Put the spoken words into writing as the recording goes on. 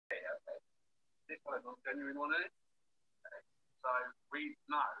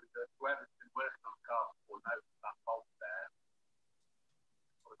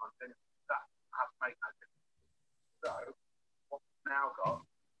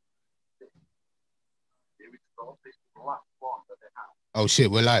Oh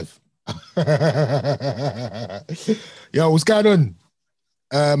shit, we're live. Yo, what's going on?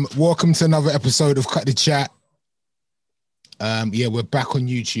 Welcome to another episode of Cut the Chat. Yeah, we're back on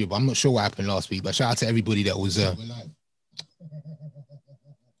YouTube. I'm not sure what happened last week, but shout out to everybody that was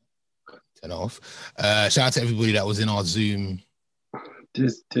turn off. Shout out to everybody that was in our Zoom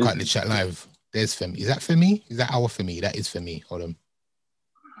Cut the Chat live. There's Femi. Is that Femi? Is that our Femi? That is Femi. Hold on.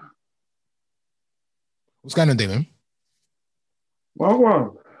 What's going on, Damon?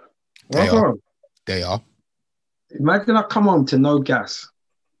 Well, They are. Imagine I come home to no gas.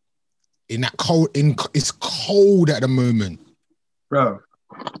 It's cold at the moment. Bro,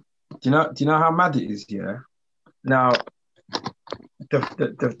 do you know how mad it is, yeah? Now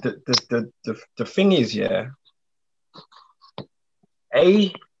the thing is, yeah,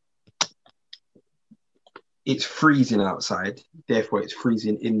 it's freezing outside, therefore it's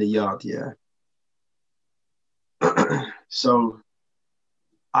freezing in the yard, yeah. So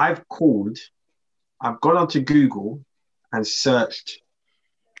I've gone onto Google and searched.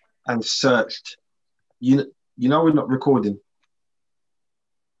 You know we're not recording.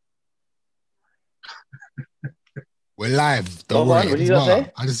 We're live. Don't worry. What did you say?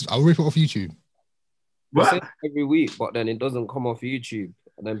 I'll rip it off YouTube. What? Every week, but then it doesn't come off YouTube,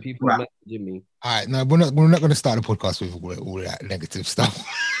 and then people Right. messaging me. All right, no, we're not going to start the podcast with all that negative stuff.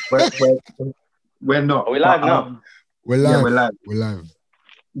 We're not. Are we live now? We're live. Yeah, we're live. We're live.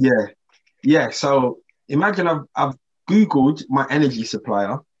 Yeah. So imagine I've Googled my energy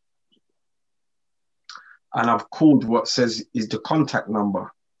supplier, and I've called what says is the contact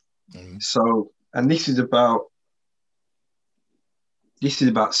number. So, and this is about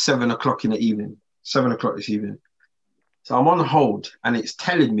 7 o'clock in the evening. 7 o'clock this evening. So I'm on hold, and it's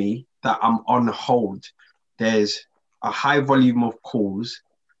telling me that I'm on hold. There's a high volume of calls.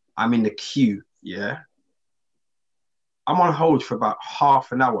 I'm in the queue. Yeah. I'm on hold for about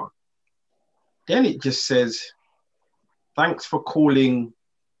half an hour. Then it just says, thanks for calling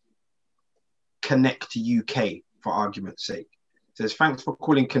Connect UK, for argument's sake. It says, thanks for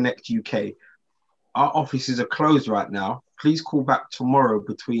calling Connect UK. Our offices are closed right now. Please call back tomorrow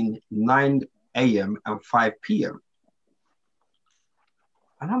between 9 a.m. and 5 p.m.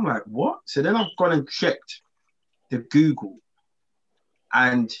 And I'm like, what? So then I've gone and checked the Google.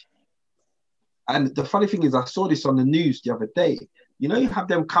 And the funny thing is, I saw this on the news the other day. You know, you have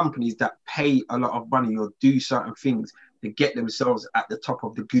them companies that pay a lot of money or do certain things to get themselves at the top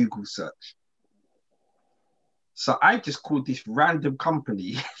of the Google search. So I just called this random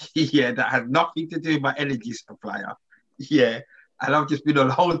company, yeah, that had nothing to do with my energy supplier. Yeah. And I've just been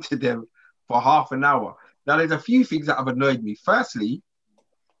on hold to them for half an hour. Now, there's a few things that have annoyed me. Firstly,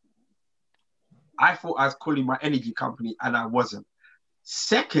 I thought I was calling my energy company and I wasn't.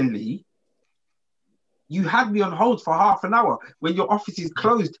 Secondly, you had me on hold for half an hour when your office is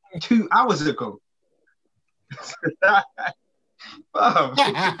closed 2 hours ago.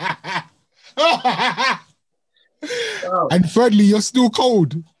 And thirdly, you're still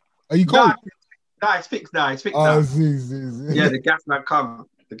cold. Are you cold? Nah, it's fixed now. It's fixed now. now. See. Yeah, the gas man come,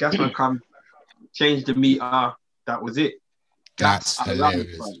 changed the meter. That was it. That's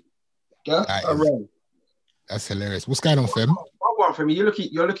hilarious. That's hilarious. What's going on, Fem? What one for me?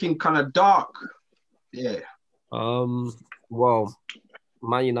 You're looking kind of dark. Yeah. Well,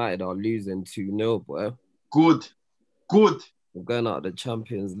 Man United are losing 2-0, boy. Good. We're going out of the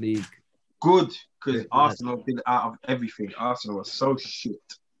Champions League. Good, because Arsenal have been out of everything. Arsenal was so shit.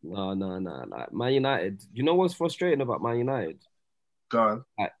 No. Like Man United, you know what's frustrating about Man United? Go on.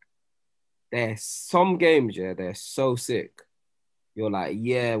 Like, there's some games, yeah, they're so sick. You're like,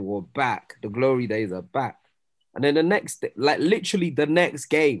 yeah, we're back. The glory days are back. And then the next, like literally the next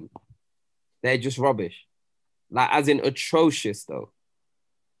game, they're just rubbish. Like, as in atrocious, though.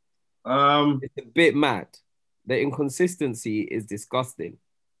 It's a bit mad. The inconsistency is disgusting.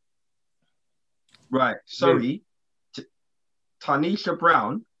 Right. Sorry. Tanisha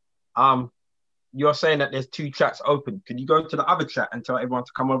Brown, you're saying that there's 2 chats open. Can you go to the other chat and tell everyone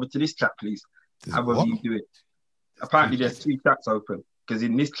to come over to this chat, please? However you do it. Apparently there's 2 chats open, because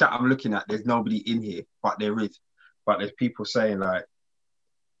in this chat I'm looking at, there's nobody in here, but there is. But there's people saying like,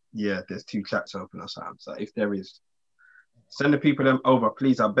 yeah, there's 2 chats open or something. So if there is, send the people them over,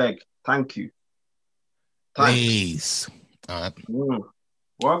 please, I beg. Thank you. Thanks. Please. All right. Well,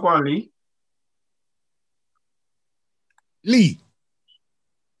 go on, Lee.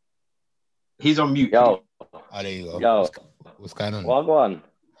 He's on mute. Yo, Oh, there you go. yo, What's going on? what on?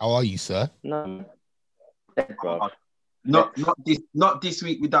 How are you, sir? No, dead, bro. Not this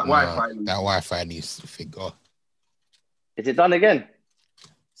week with that Nah, Wi-Fi. that Wi-Fi needs to figure. Is it done again?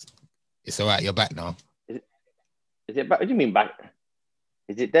 It's all right. You're back now. Is it back? What do you mean back?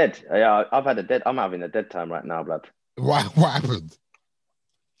 Is it dead? Yeah, I'm having a dead time right now, blood. What happened?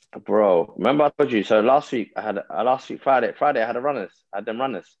 Bro, remember I told you? So last week Friday I had them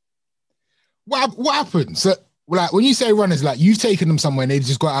runners. What happened? So, like, when you say runners, like you've taken them somewhere and they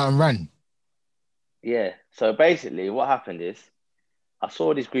just got out and ran. Yeah. So basically, what happened is I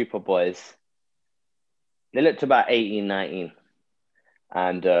saw this group of boys. They looked about 18, 19.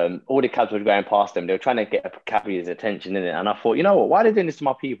 And all the cabs were going past them. They were trying to get a cabbie's attention in it. And I thought, you know what? Why are they doing this to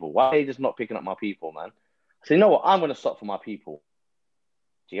my people? Why are they just not picking up my people, man? So you know what? I'm going to stop for my people.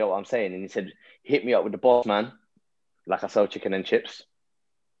 Do you get what I'm saying? And he said, hit me up with the boss, man. Like I sell chicken and chips.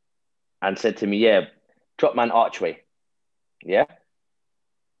 And said to me, yeah, drop man Archway. Yeah?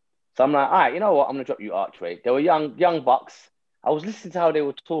 So I'm like, all right, you know what? I'm going to drop you Archway. They were young bucks. I was listening to how they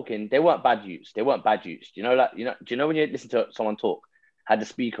were talking. They weren't bad youths. Do you know when you listen to someone talk? Had the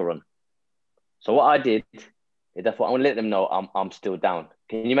speaker on. So what I did is I thought I'm gonna let them know I'm still down.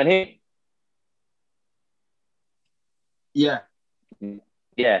 Can you man hear me? Yeah.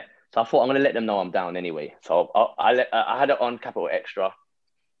 Yeah. So I thought I'm gonna let them know I'm down anyway. So I had it on Capital Extra.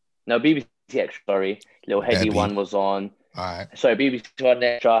 No, BBC Extra, sorry. Little Heady Debbie. one was on. All right. Sorry, BBC One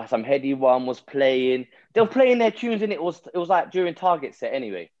Extra. Some Heady one was playing. They were playing their tunes and it was like during Target set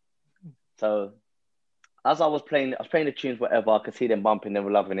anyway. So as I was playing the tunes, whatever, I could see them bumping, they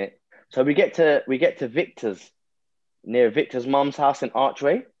were loving it. So we get to Victor's, near Victor's mum's house in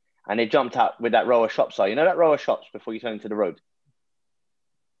Archway, and they jumped out with that row of shops. So you know that row of shops before you turn into the road?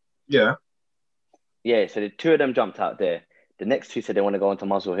 Yeah. Yeah, so the two of them jumped out there. The next two said they want to go into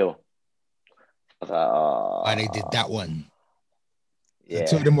Muswell Hill. I was like, oh. And they did that one. Yeah.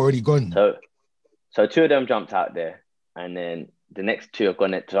 Two of them already gone. So two of them jumped out there, and then the next two have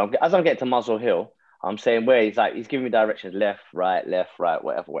gone into. So as I'm getting to Muswell Hill, I'm saying where he's giving me directions, left, right,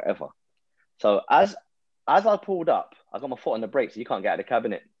 whatever. So as I pulled up, I got my foot on the brakes. So you can't get out of the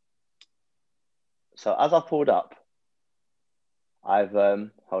cabinet. So as I pulled up, I've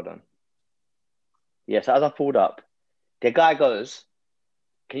hold on. Yeah, so as I pulled up, the guy goes,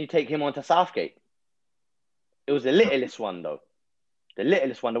 "Can you take him onto Southgate?" It was the littlest one though,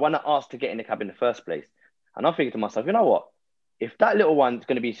 the one that asked to get in the cab in the first place. And I'm thinking to myself, you know what? If that little one's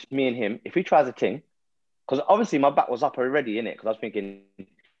going to be me and him, if he tries a thing. Because obviously my back was up already, innit? Because I was thinking,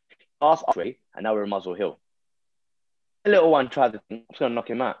 last Archway, and now we're in Muswell Hill. The little one tries to think, I'm just going to knock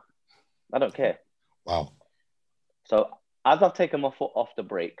him out. I don't care. Wow. So as I've taken my foot off the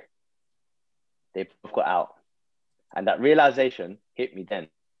brake, they both got out. And that realization hit me then.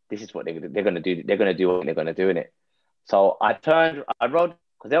 This is what they're going to do. They're going to do what they're going to do, innit? So I rode,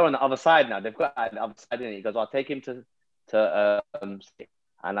 because they're on the other side now. They've got the other side, innit? He goes, I'll take him to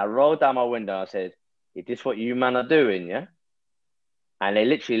and I rolled down my window and I said, is this what you man are doing, yeah? And they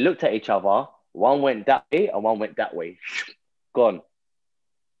literally looked at each other. One went that way and one went that way. Gone.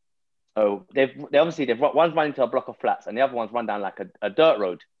 So they've one's run into a block of flats and the other one's run down like a dirt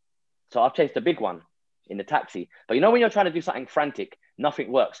road. So I've chased the big one in the taxi. But you know when you're trying to do something frantic,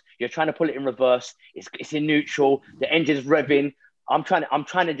 nothing works. You're trying to pull it in reverse. It's in neutral. The engine's revving. I'm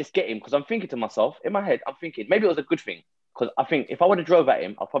trying to just get him because I'm thinking to myself, in my head, I'm thinking maybe it was a good thing. Because I think if I would have drove at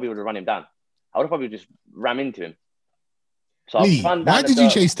him, I probably would have run him down. I would have probably just ram into him. So Lee, why did you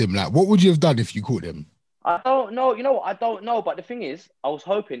chase them? Like, what would you have done if you caught them? I don't know. You know what? I don't know. But the thing is, I was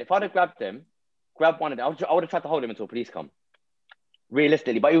hoping if I'd have grabbed one of them, I would have tried to hold him until police come.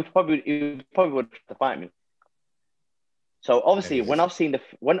 Realistically, but he probably would have to fight me. So obviously, when I've seen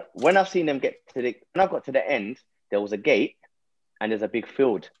them get to when I got to the end, there was a gate and there's a big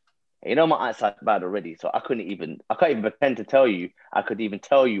field. And you know my eyesight's bad already, so I can't even pretend to tell you. I could even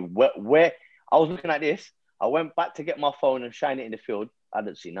tell you where I was looking at this. I went back to get my phone and shine it in the field. I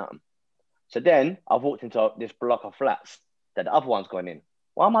didn't see nothing. So then I've walked into this block of flats that the other one's gone in.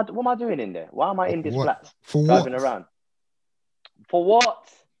 What am I doing in there? Why am I in this flats? For driving what? around. For what?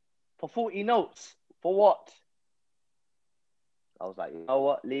 For 40 notes. For what? I was like, you know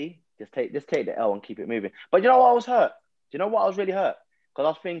what, Lee? Just take the L and keep it moving. But you know what I was hurt? Do you know what I was really hurt? Because I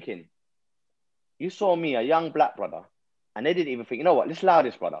was thinking, you saw me, a young black brother, and they didn't even think, you know what, let's allow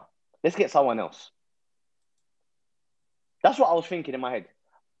this brother. Let's get someone else. That's what I was thinking in my head.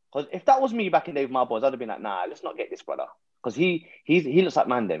 Because if that was me back in the day with my boys, I'd have been like, nah, let's not get this brother. Because he looks like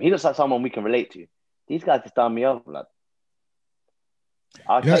Mandem. He looks like someone we can relate to. These guys just done me over, blood.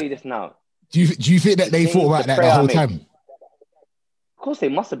 I'll tell you this now. Do you think that they thought about that the whole time? course, they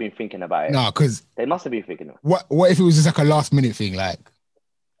must have been thinking about it. No, because They must have been thinking about what if it was just like a last minute thing? Like,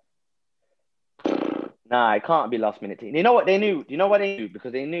 it. Nah, it can't be last minute. You know what they knew? You know what they knew?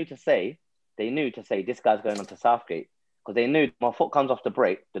 Because they knew to say this guy's going on to Southgate. Because they knew my foot comes off the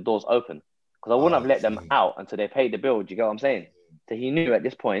brake, the door's open. Because I wouldn't have let them out until they paid the bill. Do you get what I'm saying? So he knew at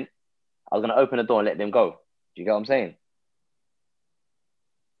this point I was going to open the door and let them go. Do you get what I'm saying?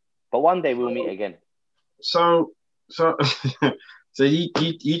 But one day we'll meet again. So you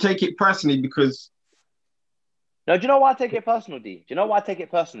take it personally because. No, do you know why I take it personal, D? Do you know why I take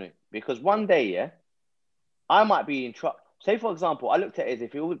it personally? Because one day, yeah, I might be in trouble. Say, for example, I looked at it as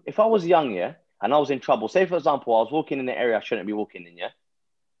if I was young, yeah, and I was in trouble. Say, for example, I was walking in the area I shouldn't be walking in, yeah,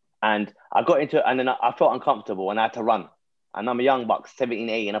 and I got into it, and then I felt uncomfortable, and I had to run. And I'm a young buck, 17,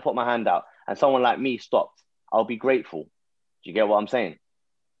 18, and I put my hand out, and someone like me stopped. I'll be grateful. Do you get what I'm saying?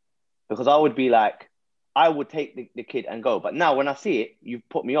 Because I would be like, I would take the kid and go. But now when I see it, you've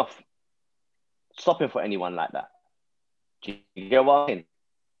put me off stopping for anyone like that. Do you get what I'm saying?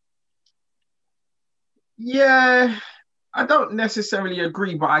 Yeah, I don't necessarily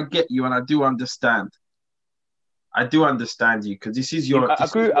agree, but I get you and I do understand. I do understand you because this is your. I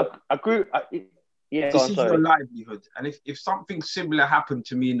agree. Yeah, this is your livelihood, and if something similar happened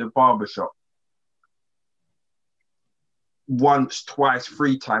to me in the barbershop once, twice,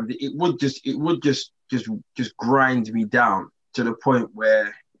 3 times, it would just grind me down to the point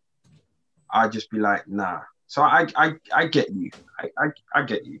where I'd just be like, nah. So I get you. I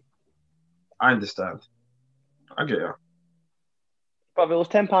get you. I understand. I get you. But it was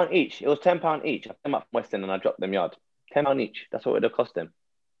 £10 each. It was £10 each. I came up from Western and I dropped them yard. £10 each. That's what it would have cost them.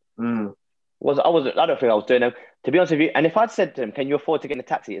 Mm. I don't think I was doing them. To be honest with you, and if I'd said to them, can you afford to get in a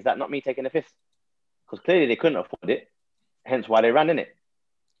taxi? Is that not me taking a piss? Because clearly they couldn't afford it. Hence why they ran in it.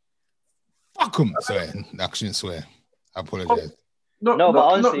 Fuck them. Sorry, I shouldn't swear. I apologize. But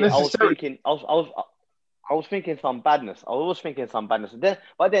honestly, I was thinking some badness.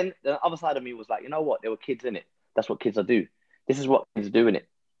 But then the other side of me was like, you know what? There were kids in it. That's what kids are do. This is what kids do in it.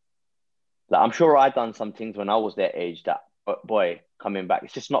 Like, I'm sure I'd done some things when I was their age that, boy, coming back,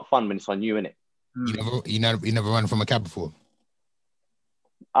 it's just not fun when it's on you, innit? You never run from a cab before?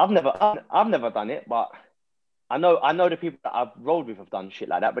 I've never done it, but I know the people that I've rolled with have done shit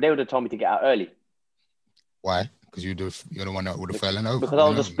like that, but they would have told me to get out early. Why? Because you're the one that would have fallen over. Because I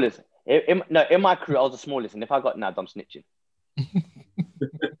was the split. In my crew, I was the smallest, and if I got nabbed, I'm snitching.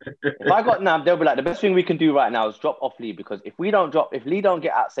 If I got nabbed, they'll be like, the best thing we can do right now is drop off Lee, because if Lee don't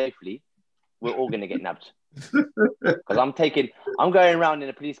get out safely, we're all gonna get nabbed. Because I'm going around in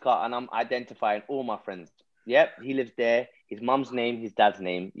a police car and I'm identifying all my friends. Yep, he lives there. His mum's name, his dad's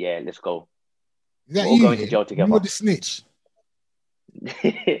name. Yeah, let's go. We're all going to jail together. You were the snitch.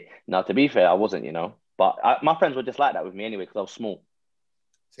 No, to be fair, I wasn't, you know. But my friends were just like that with me anyway because I was small.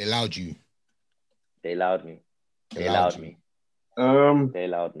 They allowed you. They allowed me. They allowed me.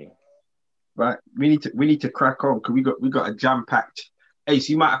 Right, we need to crack on because we got a jam packed. Hey,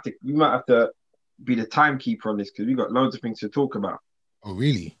 so you might have to be the timekeeper on this because we got loads of things to talk about. Oh,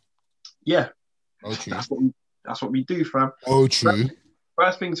 really? Yeah. Oh, true. That's what we do, fam. Oh, true.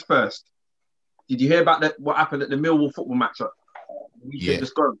 First things first. Did you hear about what happened at the Millwall football match?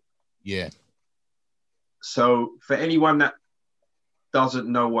 Just gone. Yeah. So for anyone that doesn't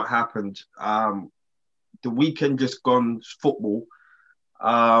know what happened, the weekend just gone football.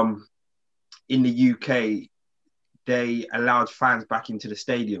 In the UK, they allowed fans back into the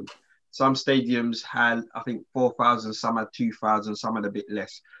stadium. Some stadiums had, I think, 4,000, some had 2,000, some had a bit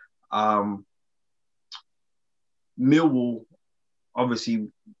less. Millwall, obviously,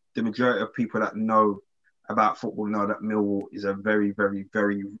 the majority of people that know about football know that Millwall is a very, very,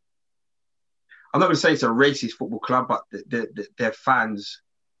 very... I'm not going to say it's a racist football club, but their fans,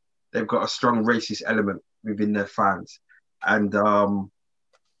 they've got a strong racist element within their fans. And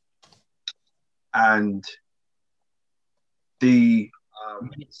the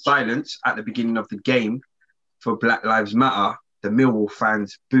silence at the beginning of the game for Black Lives Matter, the Millwall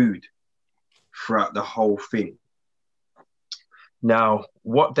fans booed throughout the whole thing. Now,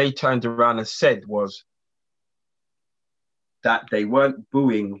 what they turned around and said was that they weren't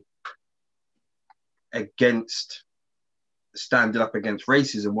booing against standing up against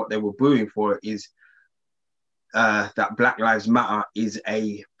racism. What they were booing for is that Black Lives Matter is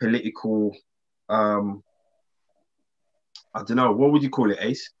a political, I don't know, what would you call it,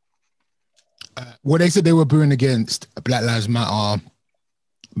 Ace? Well, they said they were booing against Black Lives Matter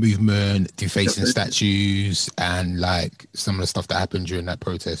movement, defacing statues, and like some of the stuff that happened during that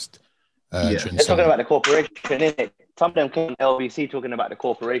protest. They're talking about the corporation, isn't it? Some of them came from LBC talking about the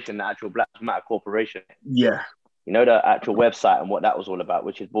corporation, the actual Black Lives Matter corporation. Yeah. You know, the actual website and what that was all about,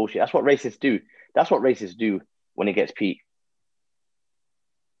 which is bullshit. That's what racists do. That's what racists do when it gets peak.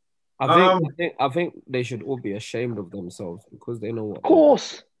 I think they should all be ashamed of themselves because they know what. Of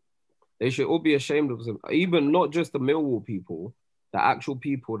course. They should all be ashamed of them. Even not just the Millwall people, the actual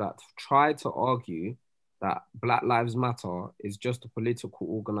people that try to argue that Black Lives Matter is just a political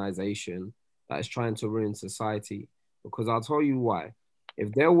organization that is trying to ruin society. Because I'll tell you why.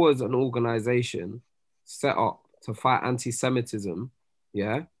 If there was an organization set up to fight anti-Semitism,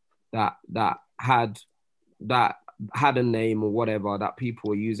 yeah, that had a name or whatever that people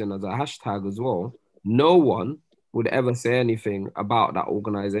were using as a hashtag as well, no one would ever say anything about that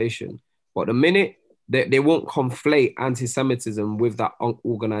organization. But the minute they won't conflate anti-Semitism with that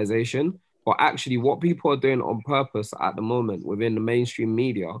organization, but actually what people are doing on purpose at the moment within the mainstream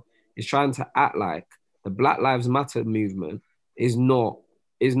media is trying to act like the Black Lives Matter movement doesn't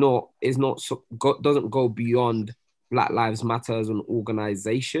go beyond Black Lives Matter as an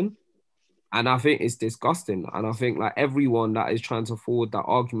organization. And I think it's disgusting. And I think like everyone that is trying to forward that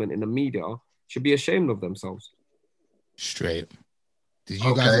argument in the media should be ashamed of themselves. Straight.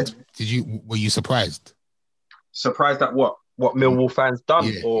 Were you surprised? Surprised at what Millwall fans done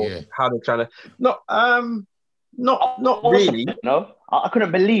how they're trying to not really. No, I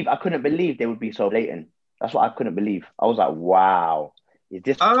couldn't believe they would be so blatant. That's what I couldn't believe. I was like, wow, is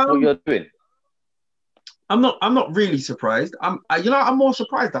this what you're doing? I'm not really surprised. I'm more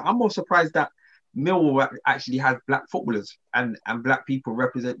surprised that Millwall actually has black footballers and black people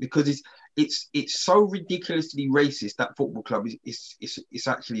represent, because it's so ridiculously racist. That football club is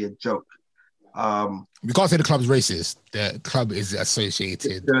actually a joke. We can't say the club's racist. The club is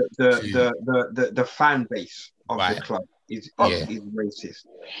associated. The fan base of the club is racist.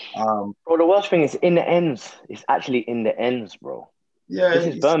 Bro, the worst thing is in the ends. It's actually in the ends, bro. Yeah,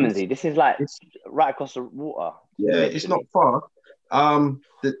 this is Bermondsey. This is like right across the water. Yeah, it's not far.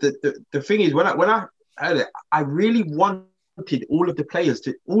 The thing is, when I heard it, I really wanted all of the players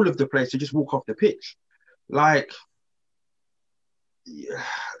to just walk off the pitch. Like,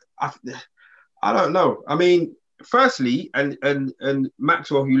 I don't know. I mean, firstly, and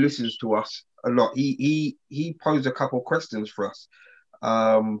Maxwell, who listens to us a lot, he posed a couple of questions for us.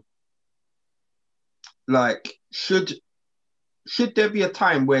 Like, should there be a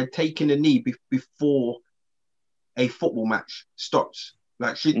time where taking a knee before a football match stops?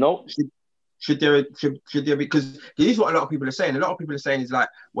 Like, should there be, because this is what a lot of people are saying. A lot of people are saying is like,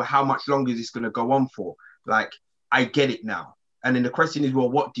 well, how much longer is this going to go on for? Like, I get it now. And then the question is, well,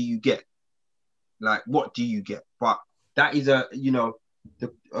 what do you get? Like, what do you get? But that is a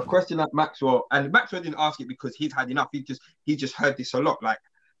question that Maxwell didn't ask it because he's had enough. He just heard this a lot. Like,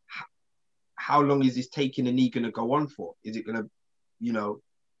 how long is this taking a knee going to go on for? Is it going to,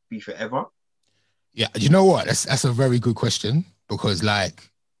 be forever? Yeah, you know what? That's a very good question, because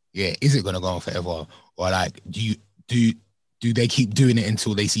is it going to go on forever? Or like, do they keep doing it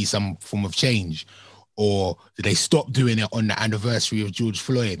until they see some form of change? Or do they stop doing it on the anniversary of George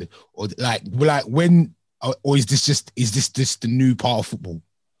Floyd? Or when? Or is this just the new part of football?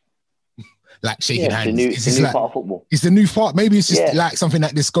 Like shaking hands. It's the new part of football. It's the new part. Maybe it's just like something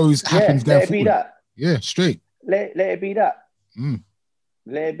that happens. Let it be that. Yeah, straight. Let it be that.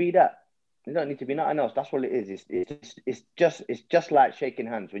 Let it be that. It don't need to be nothing else. That's what it is. It's just like shaking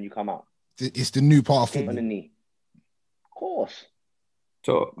hands when you come out. It's the new part of football. On the knee. Of course.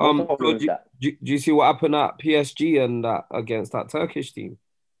 So do you see what happened at PSG and that against that Turkish team?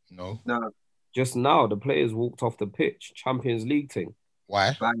 No. Just now, the players walked off the pitch. Champions League thing. Why?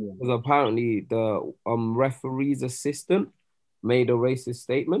 Because apparently the referee's assistant made a racist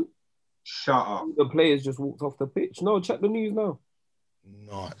statement. Shut up. The players just walked off the pitch. No, check the news now.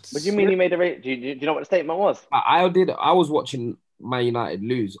 Not. What do you mean he made a do you know what the statement was? I was watching Man United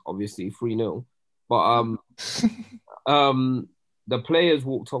lose, obviously 3-0. But the players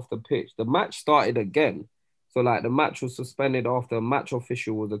walked off the pitch. The match started again. So like the match was suspended after a match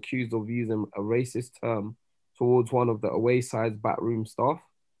official was accused of using a racist term towards one of the away side's backroom staff.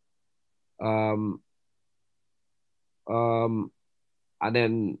 And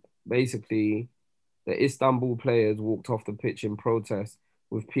then basically the Istanbul players walked off the pitch in protest,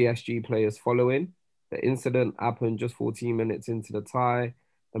 with PSG players following. The incident happened just 14 minutes into the tie.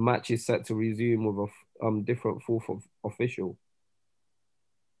 The match is set to resume with a different fourth official.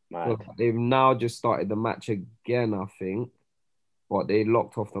 So they've now just started the match again, I think, but they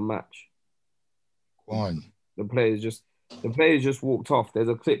locked off the match. Go on. The players just walked off. There's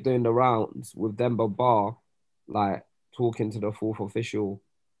a clip doing the rounds with Demba Ba, like talking to the fourth official,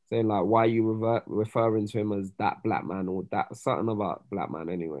 saying like, "Why are you referring to him as that black man or that something about black man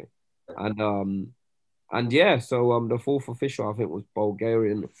anyway?" And And yeah, so the fourth official I think was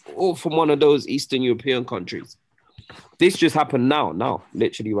Bulgarian, or from one of those Eastern European countries. This just happened now,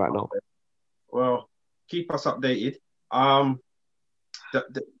 literally right now. Well, keep us updated.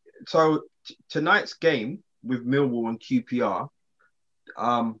 So tonight's game with Millwall and QPR,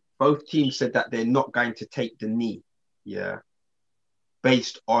 both teams said that they're not going to take the knee,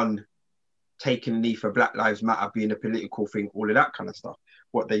 based on taking a knee for Black Lives Matter being a political thing, all of that kind of stuff.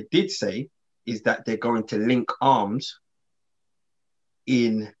 What they did say is that they're going to link arms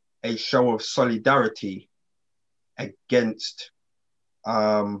in a show of solidarity against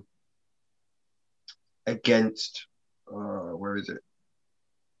where is it?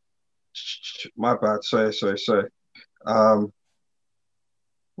 My bad. Sorry.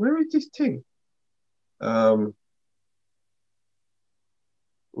 Where is this thing?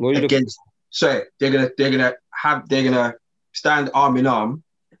 Against. So they're gonna stand arm in arm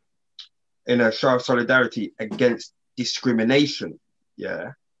in a show of solidarity against discrimination.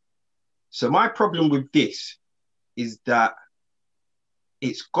 Yeah. So my problem with this is that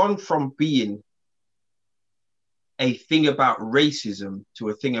it's gone from being a thing about racism to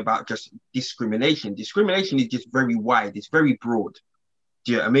a thing about just discrimination. Discrimination is just very wide. It's very broad.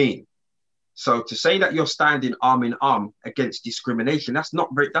 Do you know what I mean? So to say that you're standing arm in arm against discrimination, that's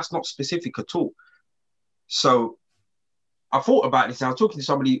not specific at all. So I thought about this, and I was talking to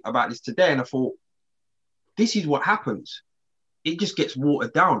somebody about this today, and I thought, this is what happens. It just gets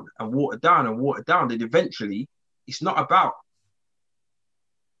watered down and watered down and watered down. And eventually, it's not about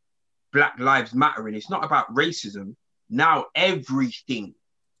Black Lives Mattering. It's not about racism. Now everything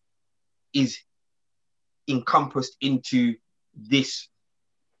is encompassed into this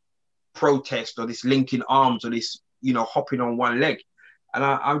protest or this linking arms or this, hopping on one leg. And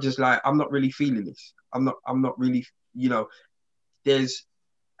I'm just like, I'm not really feeling this. I'm not really, there's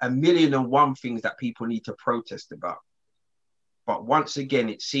a million and one things that people need to protest about. But once again,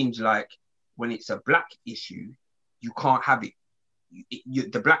 it seems like when it's a black issue, you can't have it.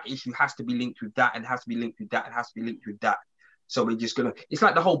 The black issue has to be linked with that, and has to be linked with that, and has to be linked with that. So we're just it's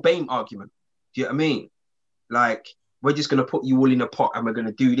like the whole BAME argument. Do you know what I mean? Like, we're just gonna put you all in a pot and we're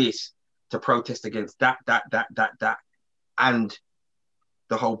gonna do this to protest against that, and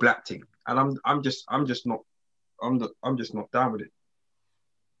the whole black thing. And I'm just not down with it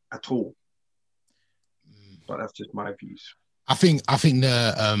at all. But that's just my views. I think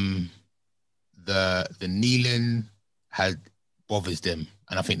the kneeling bothers them,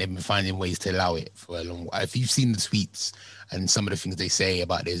 and I think they've been finding ways to allow it for a long while. If you've seen the tweets and some of the things they say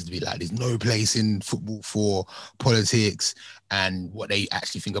about this, to be like, there's no place in football for politics, and what they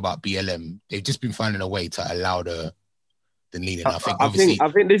actually think about BLM, they've just been finding a way to allow the kneeling. I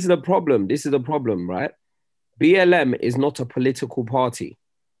think this is the problem. This is the problem, right? BLM is not a political party,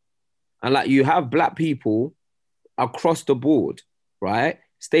 and like, you have black people across the board, right,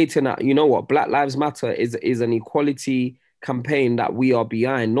 stating that, you know what, Black Lives Matter is an equality campaign that we are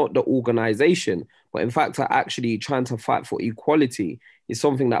behind, not the organization, but in fact are actually trying to fight for equality, is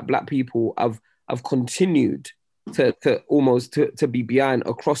something that black people have continued to be behind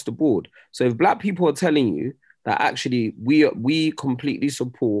across the board. So if black people are telling you that actually we completely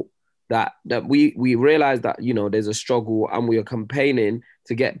support that we realize that, there's a struggle, and we are campaigning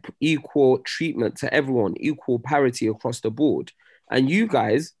to get equal treatment to everyone, equal parity across the board, and you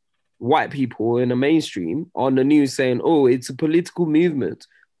guys, white people in the mainstream, on the news saying, oh, it's a political movement.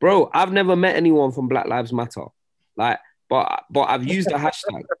 Bro, I've never met anyone from Black Lives Matter. Like, but I've used the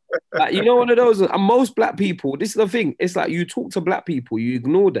hashtag. Like, one of those, and most black people, this is the thing, it's like, you talk to black people, you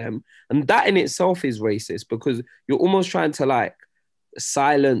ignore them, and that in itself is racist, because you're almost trying to like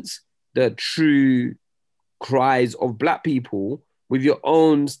silence the true cries of black people with your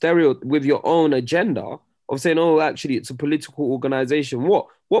own with your own agenda of saying, oh, actually, it's a political organization. What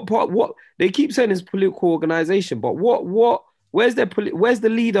they keep saying is political organization, but where's the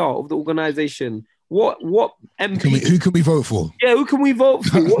leader of the organization? What MP? Who can we vote for? Yeah, who can we vote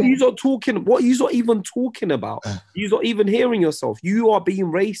for? What are you not talking? What are you not even talking about? You're not even hearing yourself. You are being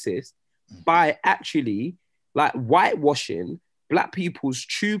racist by actually like whitewashing black people's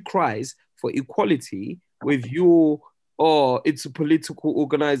true cries for equality with your, it's a political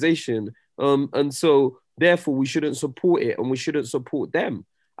organization, and so therefore we shouldn't support it and we shouldn't support them.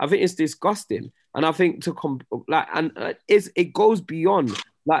 I think it's disgusting, and I think it goes beyond.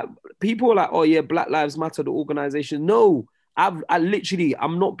 Like, people are like, oh yeah, Black Lives Matter, the organization. No, I'm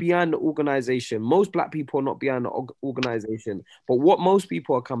not behind the organization. Most black people are not behind the organization. But what most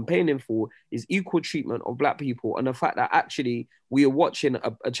people are campaigning for is equal treatment of black people, and the fact that actually we are watching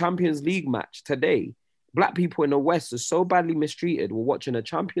a Champions League match today. Black people in the West are so badly mistreated. We're watching a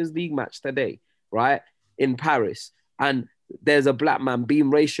Champions League match today, right? in Paris, and there's a black man being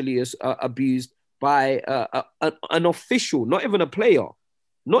racially abused by an official, not even a player,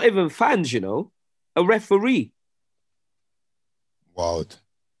 not even fans, a referee. Wild.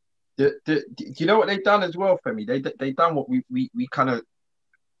 Do you know what they've done as well, Femi? They done what we kind of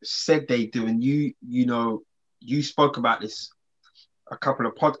said they do, and you spoke about this a couple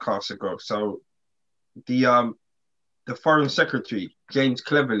of podcasts ago. So the Foreign Secretary James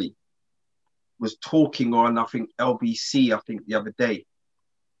Cleverly was talking on, I think, LBC, the other day,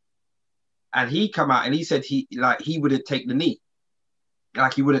 and he come out and he said he wouldn't take the knee,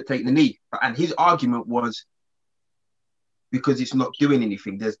 and his argument was because it's not doing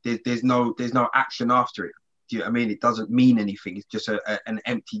anything. There's no action after it. Do you know what I mean? It doesn't mean anything. It's just an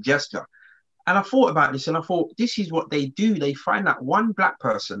empty gesture. And I thought about this, and I thought, this is what they do. They find that one black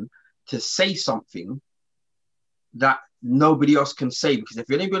person to say something that nobody else can say, because if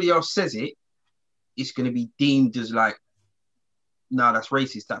anybody else says it, it's going to be deemed as like, no, that's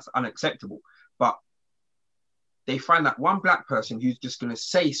racist, that's unacceptable. But they find that one black person who's just going to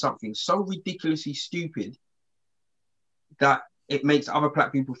say something so ridiculously stupid that it makes other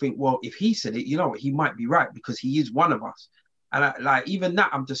black people think, well, if he said it, he might be right, because he is one of us. And even that,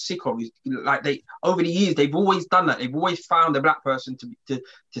 I'm just sick of. Like, over the years, they've always done that. They've always found a black person to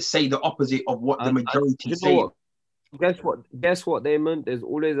say the opposite of what the majority say. Guess what, Damon? There's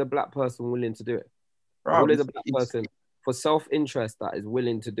always a black person willing to do it. There's always a black person for self-interest that is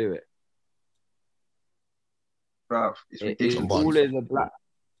willing to do it. Bro, it's ridiculous.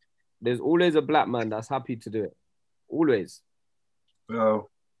 There's always a black man that's happy to do it. Always.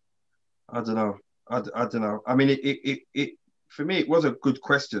 Well, I don't know. I don't know. I mean, it for me, it was a good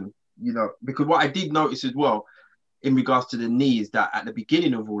question, because what I did notice as well in regards to the knee is that at the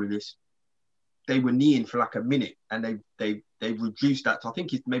beginning of all of this, they were kneeing for like a minute, and they reduced that to, I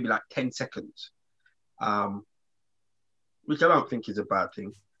think it's maybe like 10 seconds, which I don't think is a bad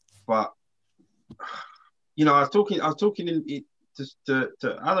thing. But I was talking having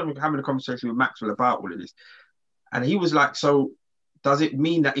a conversation with Maxwell about all of this, and he was like, so does it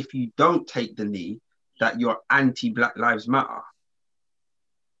mean that if you don't take the knee, that you're anti-Black Lives Matter?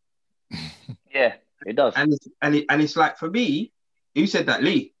 Yeah, it does. And it's like, for me, who said that,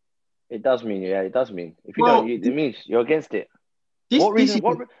 Lee? It does mean, yeah, it does mean. If you don't, it means you're against it. What reason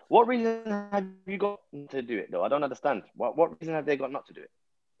have you got to do it, though? I don't understand. What reason have they got not to do it?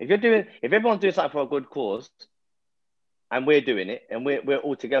 If everyone's doing something for a good cause, and we're doing it, and we're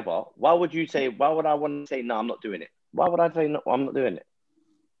all together, why would I want to say, no, I'm not doing it? Why would I say, no, I'm not doing it?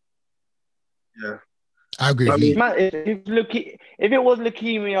 Yeah. I agree with you. If it was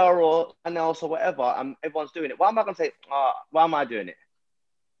leukemia or something else or whatever, and everyone's doing it, why am I going to say, why am I doing it?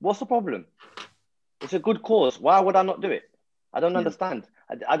 What's the problem? It's a good cause. Why would I not do it? I don't understand.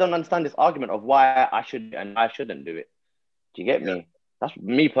 I don't understand this argument of why I should and I shouldn't do it. Do you get me? That's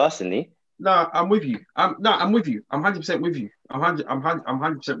me personally. No, I'm with you. I'm with you. I'm 100% with you. I'm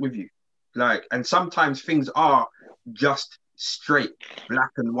 100% with you. Like, and sometimes things are just straight,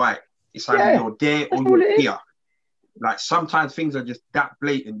 black and white. It's like you're there or you're here. Like, sometimes things are just that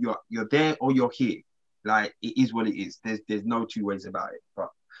blatant. You're there or you're here. Like, it is what it is. There's no two ways about it. But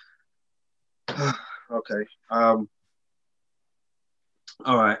okay. All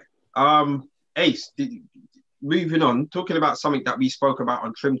right. Ace, moving on, talking about something that we spoke about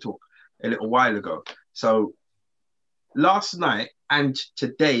on Trim Talk a little while ago. So last night and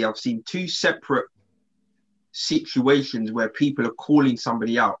today, I've seen two separate situations where people are calling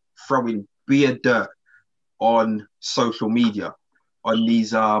somebody out, throwing beer dirt on social media, on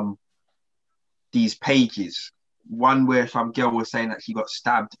these pages. One where some girl was saying that she got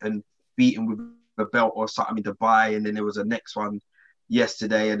stabbed and beaten with a belt or something in Dubai, and then there was a next one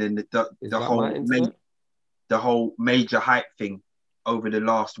yesterday, and then the whole major hype thing over the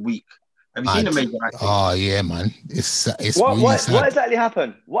last week. Have you seen the major hype thing? Oh yeah, man. It's what really sad. What exactly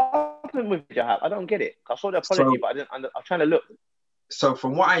happened? What happened with major hype? I don't get it. I saw the apology, but I'm trying to look. So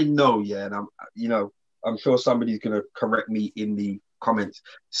from what I know, yeah, and I'm sure somebody's gonna correct me in the comments.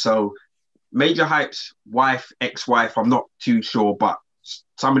 So Major Hype's ex-wife, I'm not too sure, but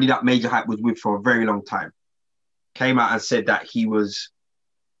somebody that Major Hype was with for a very long time came out and said that he was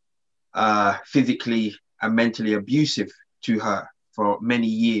physically and mentally abusive to her for many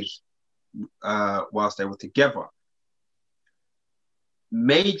years whilst they were together.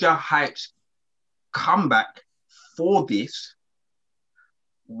 Major Hype's comeback for this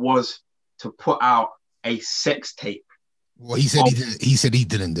was to put out a sex tape. Well, he said he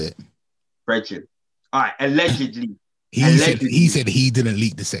didn't do it. Bridget. All right, allegedly. He said he didn't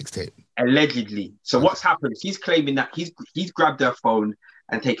leak the sex tape. Allegedly. So what's happened is he's claiming that he's grabbed her phone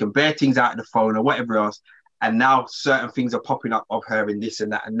and taken bare things out of the phone or whatever else. And now certain things are popping up of her in this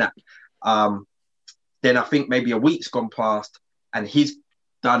and that and that. Then I think maybe a week's gone past and he's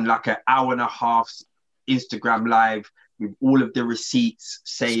done like an hour and a half Instagram live with all of the receipts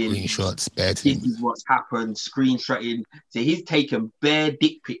saying screenshots, bare this things. is what's happened, screenshotting. So he's taken bare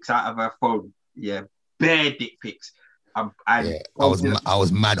dick pics out of her phone. Yeah, bare dick pics. And Yeah, I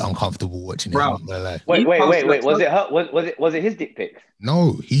was mad uncomfortable watching it. Bro. I'm not gonna lie. Wait. Was it her? Was it his dick pics?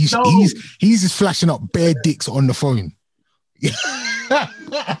 No, he's just flashing up bare dicks on the phone.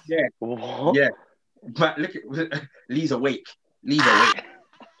 Yeah, What? yeah. But look at Lee's awake. Lee's awake.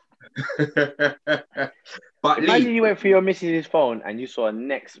 But Imagine Lee, Oh, you went through your missus' phone and you saw a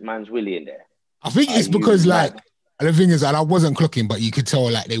next man's willy in there. I think it's Are you because like mad? and the thing is that I wasn't clocking, but you could tell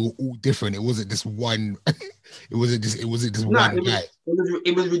like they were all different. It wasn't just one. it wasn't just one guy.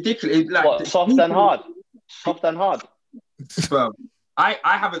 it was ridiculous. Like, What, soft and hard? Soft and hard. Bro, I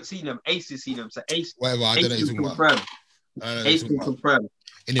haven't seen them. Ace has seen them. So Ace, Whatever. I don't know what Ace you're can talking about. confirm. I don't know what you're Ace talking can about. confirm.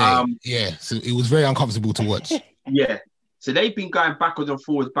 Anyway, yeah. So it was very uncomfortable to watch. Yeah. So they've been going backwards and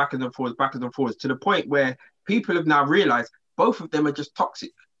forwards to the point where people have now realized both of them are just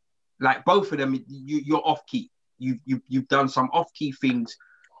toxic. Like both of them, you're off key. You've done some off key things.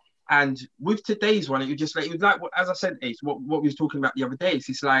 And with today's one, it was like as I said, Ace, what we was talking about the other day.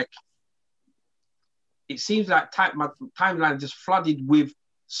 It's like it seems like my timeline just flooded with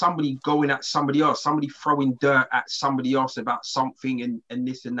somebody going at somebody else, somebody throwing dirt at somebody else about something and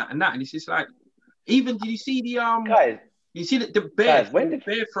this and that and that. And it's just like, even did you see the Guys, you see the bear, Guys, when did-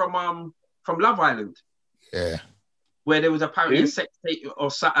 bear from Love Island, Yeah. where there was apparently Who? a sex tape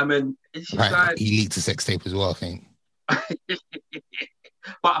or something, and it's just Right. like, He leaked a sex tape as well, I think.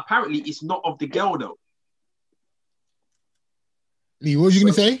 but apparently it's not of the girl though. Lee, what was you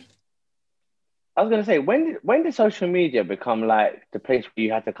gonna say? I was gonna say, when did social media become like the place where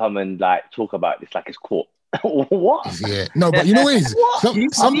you had to come and like talk about this like it's court? What? Yeah. No, but you know what it is? What?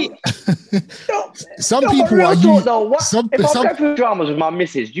 Some No, people but real are talk, using though, what? some If I'm going through dramas with my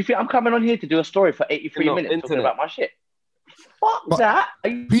missus, do you think I'm coming on here to do a story for 83 No, minutes talking internet. about my shit? Fuck But that.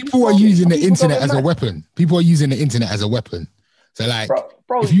 people are using the internet as a weapon. weapon. People are using the internet as a weapon. So like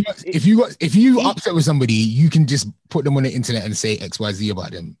Bro, if you upset with somebody, you can just put them on the internet and say XYZ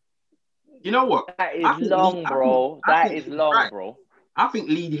about them. You know what? that I is think long, Lee- bro. I That think is he's long, right. bro. I think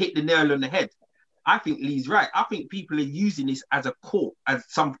Lee hit the nail on the head. I think Lee's right. I think people are using this as a court, as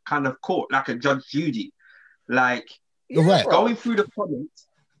some kind of court, like a Judge Judy. Like You're right. bro. going through the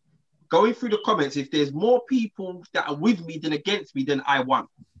comments, if there's more people that are with me than against me, then I won.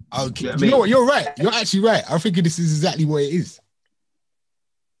 Okay. Yeah, You know what? You're right. You're actually right. I think this is exactly what it is.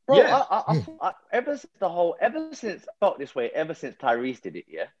 Bro, Yeah. ever since I felt this way, ever since Tyrese did it,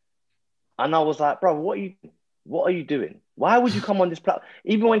 yeah. And I was like, bro, what are you doing? Why would you come on this platform?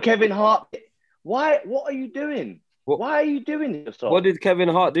 Even when Kevin Hart, what are you doing? What- Why are you doing this? What did Kevin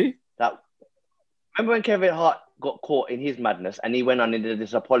Hart do? Remember when Kevin Hart got caught in his madness and he went on into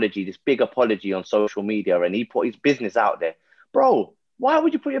this big apology on social media, and he put his business out there, bro? Why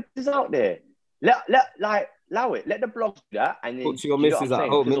would you put your business out there? Allow it. Let the blogs do that, and then Talk to your you know missus what I'm at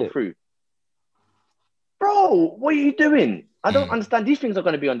saying? home, Fizzle innit? through. Bro, what are you doing? I don't understand. These things are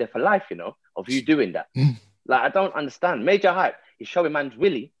going to be on there for life, you know, of you doing that. Mm. Like, I don't understand. Major Hype is showing man's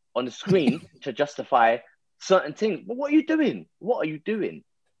willy on the screen to justify certain things. But what are you doing? What are you doing?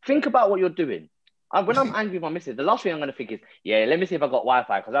 Think about what you're doing. And when I'm angry with my missus, the last thing I'm going to think is, yeah, let me see if I got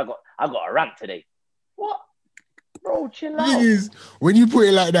Wi-Fi because I got a rant today. What? Bro, chill The thing out. is, when you put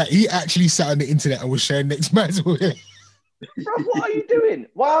it like that, he actually sat on the internet and was sharing next man's will. Bro, what are you doing?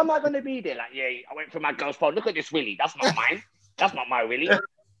 Why am I going to be there? Like, yeah, I went through my girl's phone. Look at this willy. That's not mine. That's not my willy.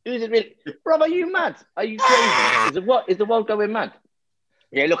 Who's it really? Bro, are you mad? Are you crazy? Is the world going mad?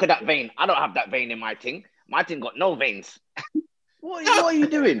 Yeah, look at that vein. I don't have that vein in my thing. My thing got no veins. What are you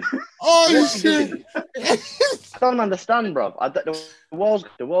doing? Oh What are you shit! doing? I don't understand, bro. The world's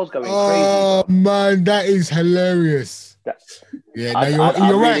going Oh crazy. man, that is hilarious. That- Yeah, I- no, I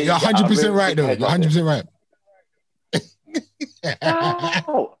you're right. really- You're 100% really right though. think You're I got 100% right.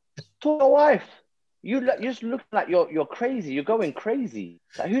 No, to your wife. You just look like you're crazy. You're going crazy.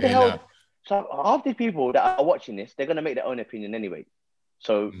 Like, who the Yeah, hell? nah. So half the people that are watching this, they're gonna make their own opinion anyway.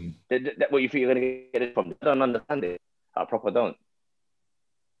 So Mm. what you think you're gonna get it from? I don't understand it. I proper don't.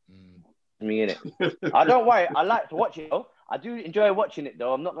 Mm. Me in it. I don't worry. I like to watch it though. I do enjoy watching it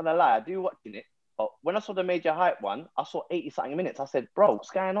though. I'm not gonna lie. I do watching it. But when I saw the Major Hype one, I saw 80-something minutes. I said, bro, what's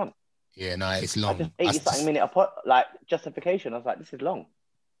going on? Yeah, no, it's I long. just I 80-something minute like justification. I was like, this is long.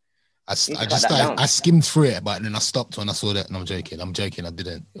 just cut that started, down. I skimmed through it, but then I stopped when I saw that. And I'm joking. I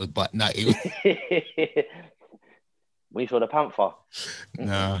didn't. But no, it was, when you saw the Panther.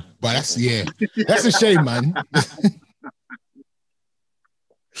 Nah, but that's a shame, man.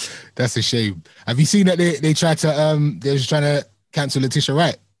 That's a shame. Have you seen that they tried to they're just trying to cancel Letitia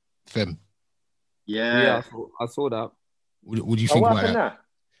Wright, Fem? Yeah. I saw that. What do you think about that? Now?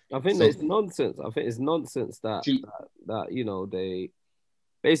 I think So- it's nonsense. I think it's nonsense that you know, they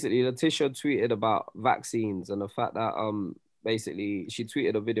basically Letitia tweeted about vaccines and the fact that basically she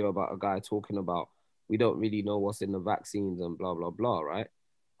tweeted a video about a guy talking about we don't really know what's in the vaccines and blah blah blah, right?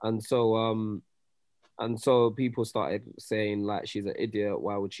 And so people started saying like she's an idiot.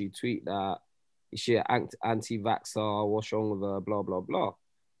 Why would she tweet that? Is she an anti-vaxxer? What's wrong with her? Blah blah blah.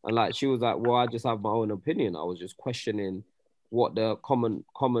 And like she was like, well, I just have my own opinion. I was just questioning what the common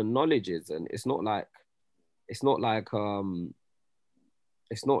knowledge is, and it's not like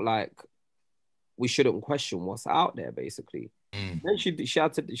we shouldn't question what's out there, basically. Then she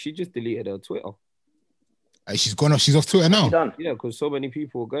just deleted her Twitter. She's gone off. She's off Twitter now. Done. Yeah, because so many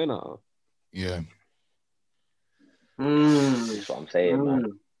people are going at her. Yeah. That's what I'm saying, man.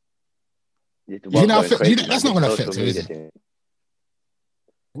 That's not going to affect her, is it? It's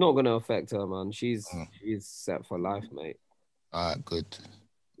not going to affect her, man. She's set for life, mate. All right, good.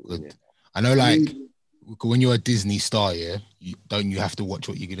 Yeah. I know, like, when you're a Disney star, yeah, you have to watch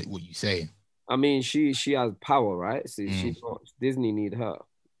what you say. I mean, she has power, right? So she's not, Disney need her.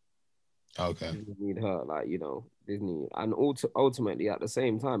 Okay. Disney need her, like, you know, Disney. And ultimately, at the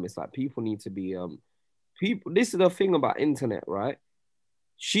same time, it's like people need to be people. This is the thing about internet, right?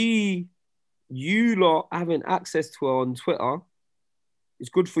 You lot having access to her on Twitter, it's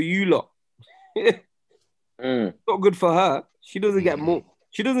good for you lot. Not good for her. She doesn't get more.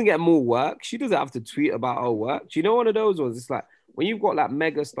 She doesn't get more work. She doesn't have to tweet about her work. Do you know one of those ones? It's like when you've got like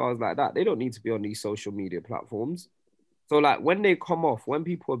mega stars like that, they don't need to be on these social media platforms. So like when they come off, when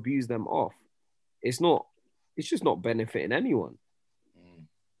people abuse them off, it's just not benefiting anyone.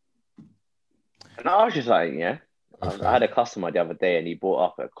 And I was just like, I had a customer the other day and he brought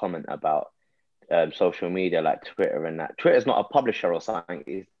up a comment about social media like Twitter and that. Twitter's not a publisher or something.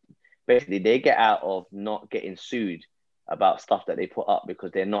 It's basically they get out of not getting sued about stuff that they put up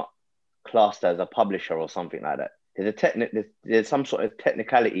because they're not classed as a publisher or something like that. There's some sort of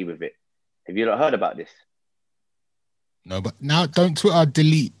technicality with it. Have you not heard about this? No, but now don't Twitter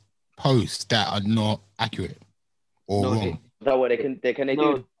delete posts that are not accurate or wrong? So what they do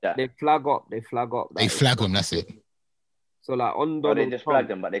that? They flag up. They flag them. That's it. So like on They Donald just Trump, flag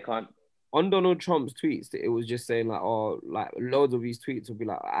them, but they can't. On Donald Trump's tweets, it was just saying like, oh, like loads of these tweets would be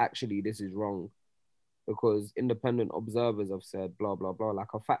like, actually, this is wrong because independent observers have said blah blah blah,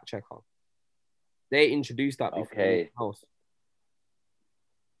 like a fact checker. They introduced that before. Okay. House.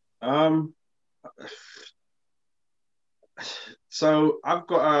 So I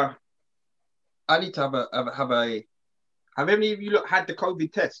need to have any of you had the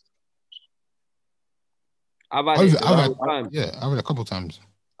COVID test? I've had it I've had a couple times.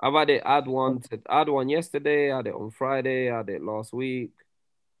 I've had it. I had one yesterday. I had it on Friday. I had it last week.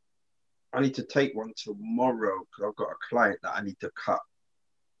 I need to take one tomorrow because I've got a client that I need to cut.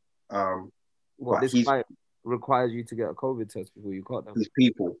 This client requires you to get a COVID test before you cut them? His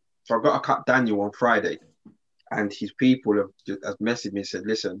people. So I've got to cut Daniel on Friday, and his people have messaged me and said,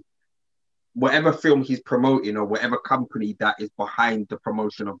 "Listen, whatever film he's promoting or whatever company that is behind the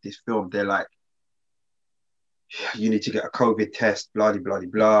promotion of this film, they're like, you need to get a COVID test, blah, blah, blah,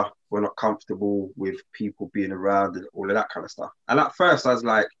 blah. We're not comfortable with people being around and all of that kind of stuff." And at first I was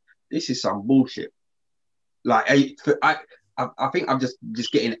like, this is some bullshit. Like, I think I'm just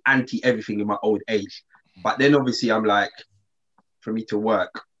getting anti everything in my old age. But then obviously I'm like, for me to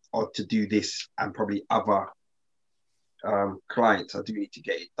work or to do this and probably other clients, I do need to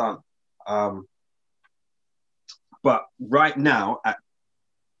get it done. But right now at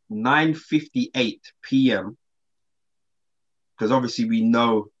 9:58 p.m., because obviously we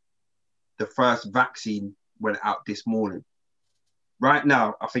know the first vaccine went out this morning. Right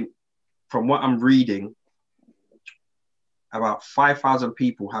now, I think from what I'm reading, about 5,000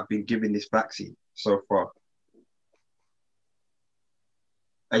 people have been given this vaccine so far.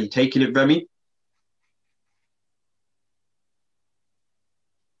 Are you taking it, Vemi?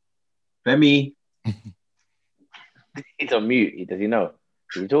 Femi? He's on mute. Does he know?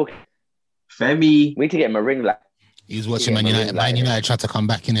 Is he talking? Femi? We need to get him a ring light. He was watching Man United. Man United tried to come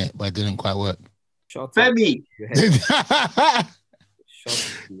back in it, but it didn't quite work. Femi!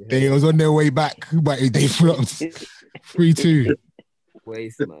 They was on their way back, but they flopped 3-2.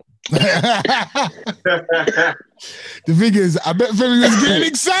 Waste, man. The thing is, I bet Femi was getting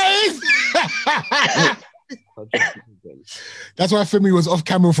excited. That's why Femi was off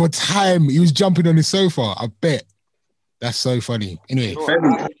camera for time. He was jumping on his sofa, I bet. That's so funny. Anyway, No,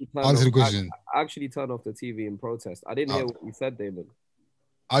 Very. answer the question. I actually turned off the TV in protest. I didn't hear what you said, Damon.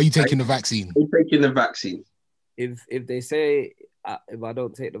 Are you taking the vaccine? I'm taking the vaccine. If they say if I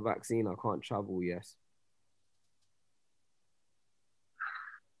don't take the vaccine, I can't travel, yes.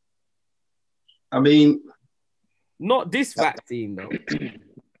 I mean, Not this vaccine, though.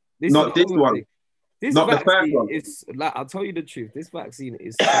 not this one. Thing. This Not the first vaccine one. is like, I'll tell you the truth. This vaccine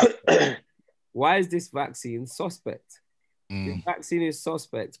is why is this vaccine suspect? This vaccine is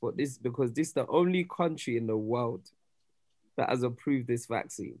suspect, but because this is the only country in the world that has approved this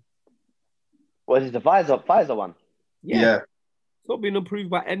vaccine. What is the Pfizer one? Yeah. It's not been approved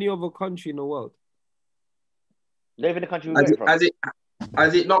by any other country in the world. Live in the country we from.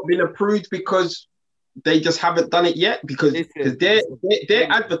 Has it not been approved because they just haven't done it yet? Because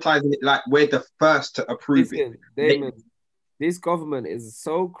they're advertising it like we're the first to approve it. Damon, this government is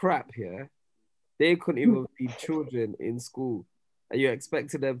so crap here. They couldn't even feed children in school. And you're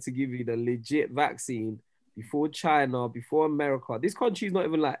expecting them to give you the legit vaccine before China, before America. This country is not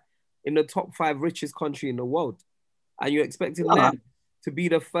even like in the top 5 richest country in the world. And you're expecting them to be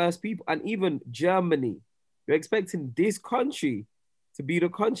the first people. And even Germany, you're expecting this country to be the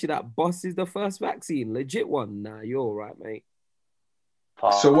country that bosses the first vaccine. Legit one. Nah, you're all right, mate.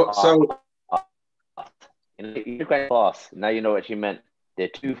 So what? So you're quite fast. Now you know what you meant. They're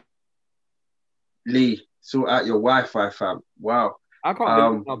too. Lee, sort out your Wi-Fi, fam. Wow. I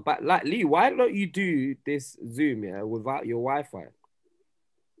can't believe that. But like Lee, why don't you do this Zoom without your Wi-Fi?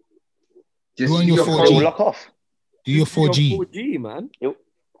 Just Do on your your 4G. phone. Lock off. Do your 4G. 4G, man.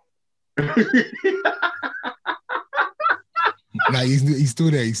 Nah, he's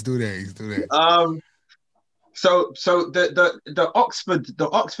still there. He's still there. So the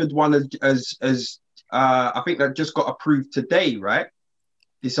Oxford one has I think that just got approved today, right?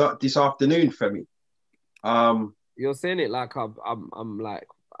 This afternoon for me. You're saying it like I'm like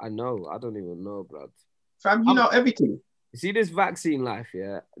I know. I don't even know, blood. Fam, you know everything. You see this vaccine life,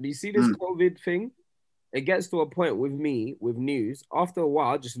 yeah? Do you see this COVID thing? It gets to a point with me, with news, after a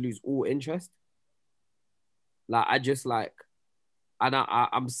while, I just lose all interest. Like, I just like, and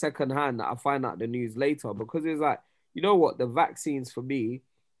I'm secondhand, I find out the news later because it's like, you know what? The vaccines for me,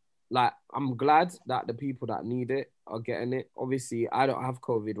 like, I'm glad that the people that need it are getting it. Obviously, I don't have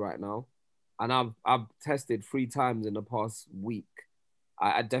COVID right now. And I've tested 3 times in the past week.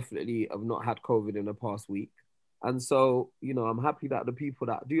 I definitely have not had COVID in the past week. And so, you know, I'm happy that the people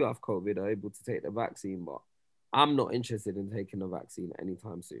that do have COVID are able to take the vaccine, but I'm not interested in taking the vaccine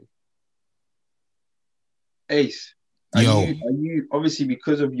anytime soon. Ace, are you obviously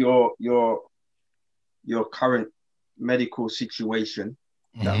because of your current medical situation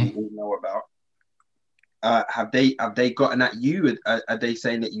that we all know about? Have they gotten at you? Are they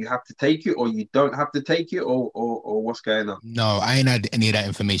saying that you have to take it or you don't have to take it or what's going on? No, I ain't had any of that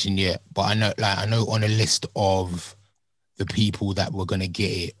information yet, but I know on a list of the people that were gonna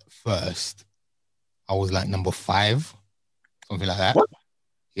get it first, I was like number 5, something like that. What?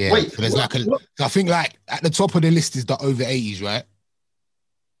 Yeah. Wait, so there's so I think like at the top of the list is the over 80s, right?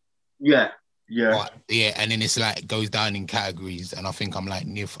 Yeah. But, yeah, and then it's like goes down in categories, and I think I'm like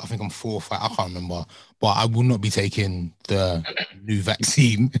I think I'm 4 or 5. I can't remember, but I will not be taking the new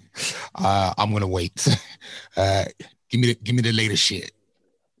vaccine. I'm gonna wait. Give me the latest shit.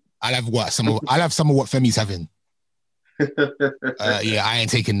 I'll have some of what Femi's having. Yeah, I ain't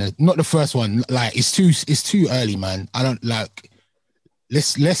taking not the first one. Like it's too early, man. I don't like.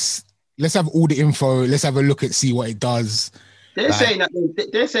 Let's have all the info. Let's have a look at see what it does. They're saying that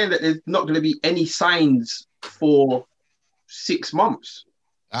there's not going to be any signs for 6 months.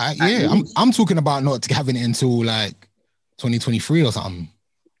 Yeah, I'm talking about not having it until like 2023 or something.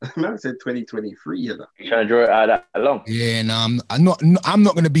 I said 2023. You know. You're trying to draw it out that long. Yeah, no, I'm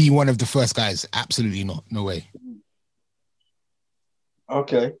not going to be one of the first guys. Absolutely not. No way.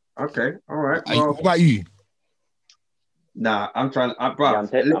 Okay. All right. What about you? Nah, I'm trying. I'm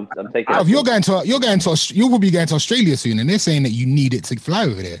taking. You're will be going to Australia soon, and they're saying that you need it to fly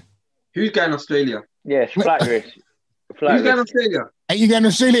over there. Who's going to Australia? Yeah, flight race. Who's going to Australia? Ain't you going to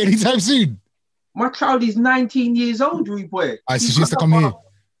Australia anytime soon? My child is 19 years old, Rude boy. So she has to come here.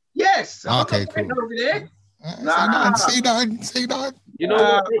 Yes. Okay, cool. Over there. Say that.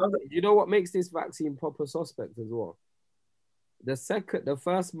 You know what makes this vaccine proper suspect as well? The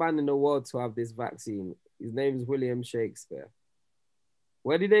first man in the world to have this vaccine, his name is William Shakespeare.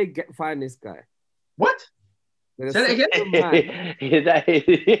 Where did they find this guy? What? Say that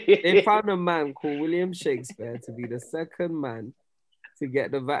again? They found a man called William Shakespeare to be the second man to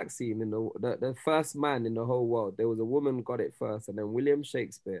get the vaccine, the first man in the whole world. There was a woman got it first, and then William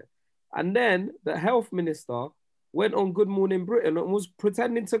Shakespeare. And then the health minister went on Good Morning Britain and was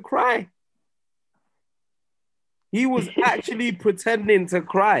pretending to cry. He was actually pretending to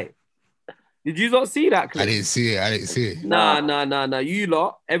cry. Did you not see that clip? I didn't see it. Nah. You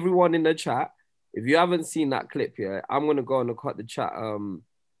lot, everyone in the chat, if you haven't seen that clip yet, I'm gonna go on and cut the chat.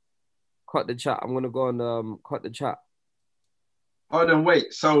 Cut the chat. I'm gonna go on cut the chat. Oh, then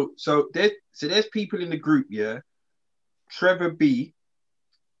wait. So there's people in the group, yeah. Trevor B,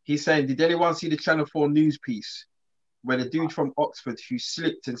 he's saying, did anyone see the Channel 4 news piece where the dude from Oxford who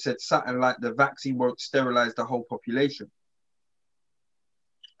slipped and said something like the vaccine won't sterilize the whole population?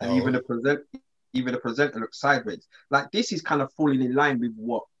 And even the presenter looked sideways. Like, this is kind of falling in line with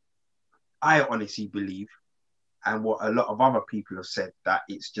what I honestly believe and what a lot of other people have said, that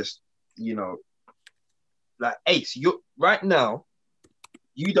it's just, you know, like, Ace, you right now,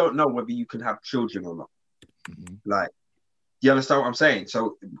 you don't know whether you can have children or not. Mm-hmm. Like, do you understand what I'm saying?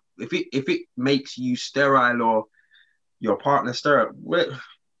 So if it makes you sterile or your partner sterile, well,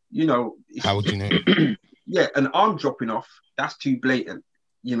 you know, how would you know? Yeah, an arm dropping off, that's too blatant.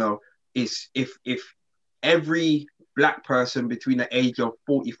 You know, it's if every black person between the age of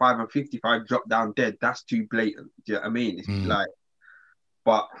 45 and 55 dropped down dead, that's too blatant. Do you know what I mean? It's like,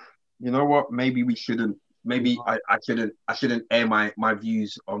 but you know what? Maybe we shouldn't. Maybe I shouldn't air my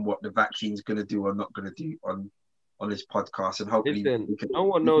views on what the vaccine's gonna do or not gonna do on this podcast, and hopefully no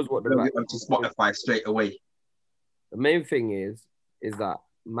one knows what the vaccine onto Spotify straight away. The main thing is that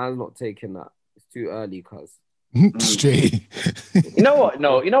man's not taking that. It's too early, cuz. Straight. You know what?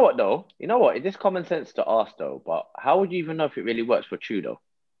 No, you know what though? You know what? It is common sense to ask though, but how would you even know if it really works for True though?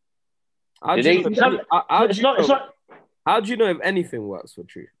 How do you know if anything works for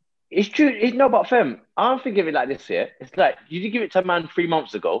True? It's true. It's no, but fam, I don't think of it like this here. It's like, you give it to a man 3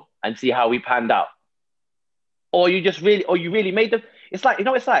 months ago and see how he panned out. Or you really made them. It's like, you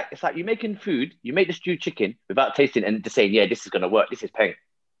know, it's like you're making food, you make the stewed chicken without tasting it and just saying, yeah, this is going to work. This is paying.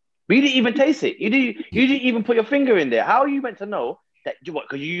 But you didn't even taste it. You didn't even put your finger in there. How are you meant to know that, what,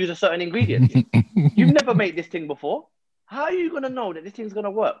 because you use a certain ingredient? You've never made this thing before. How are you going to know that this thing's going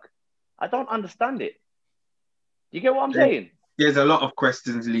to work? I don't understand it. You get what I'm saying? There's a lot of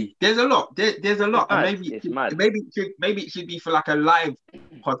questions, Lee. There's a lot. There's a lot. And maybe it should be for like a live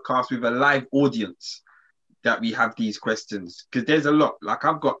podcast with a live audience that we have these questions, because there's a lot. Like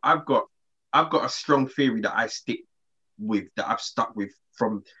I've got a strong theory that I stick with, that I've stuck with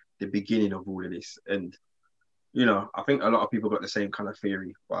from the beginning of all of this. And you know, I think a lot of people got the same kind of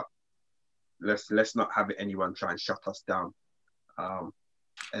theory, but let's not have anyone try and shut us down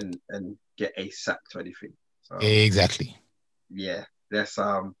and get sacked or anything. So, exactly. Yeah, let's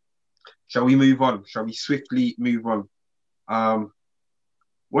shall we move on? Shall we swiftly move on?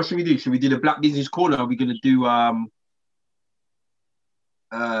 What should we do? Should we do the Black Business Corner? Are we gonna do yeah,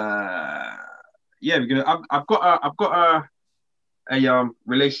 we're gonna I've got a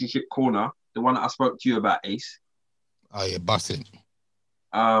relationship corner, the one that I spoke to you about, Ace. Oh yeah, bust it.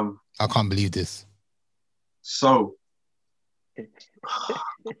 I can't believe this. So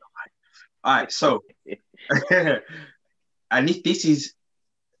all right, so and if this is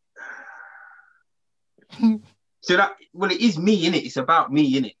so that, well, it is me, innit? It's about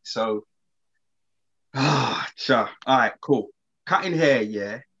me, innit? So sure. All right, cool. Cutting hair,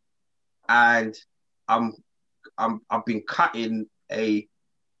 yeah. And I've been cutting a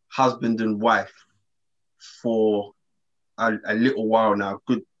husband and wife for a little while now,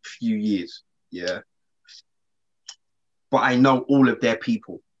 good few years, yeah. But I know all of their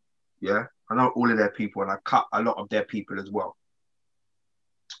people, yeah. I know all of their people, and I cut a lot of their people as well.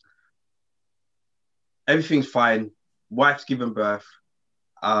 Everything's fine. Wife's given birth.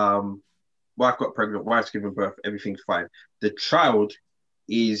 Wife got pregnant. Wife's given birth. Everything's fine. The child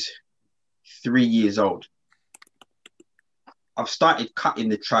is 3 years old. I've started cutting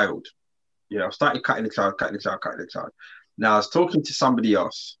the child. Yeah, I've started cutting the child. Now, I was talking to somebody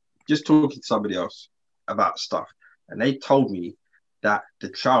else about stuff, and they told me that the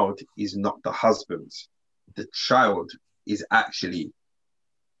child is not the husband's. The child is actually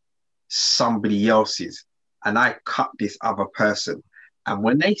somebody else's, and I cut this other person. And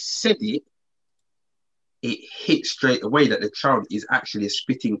when they said it hit straight away that the child is actually a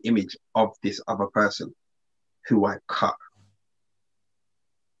spitting image of this other person who I cut.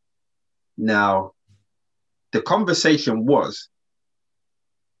 Now, the conversation was,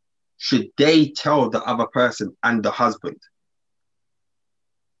 should they tell the other person and the husband?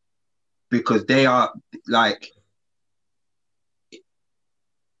 Because they are like,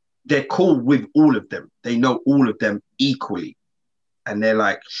 they're cool with all of them. They know all of them equally. And they're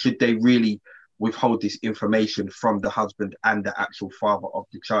like, should they really withhold this information from the husband and the actual father of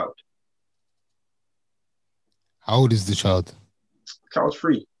the child? How old is the child? Child's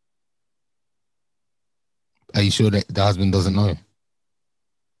 3. Are you sure that the husband doesn't know?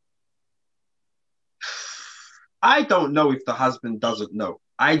 I don't know if the husband doesn't know.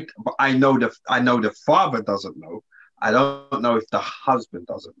 But I know the father doesn't know. I don't know if the husband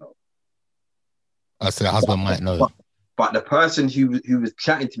doesn't know. So the husband might know. But the person who was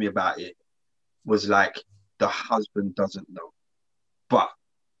chatting to me about it was like, the husband doesn't know. But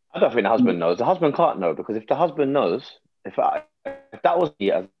I don't think the husband knows. The husband can't know, because if the husband knows, if that was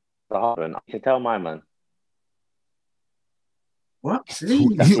me as the husband, I should tell my man. what? Your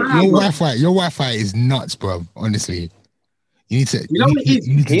Wi-Fi is nuts, bro. Honestly, you need to. You need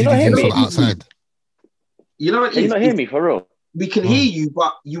to Can you do not these hear things me? from outside. You know what? Can you not hear me for real? We can hear you,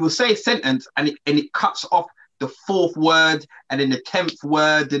 but you will say a sentence and it cuts off the 4th word and then the 10th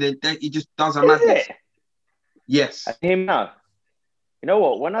word, and it just doesn't matter. Yes. I can hear me now. You know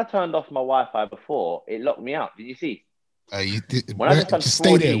what? When I turned off my Wi-Fi before, it locked me out. Did you see? Just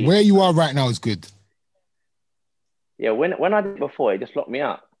stay there. Where you are right now is good. Yeah, when I did it before, it just locked me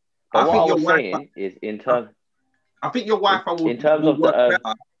out. But what I was saying is, in terms, I think your Wi-Fi will, in terms will of work the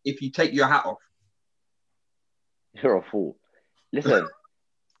better if you take your hat off. You're a fool. Listen,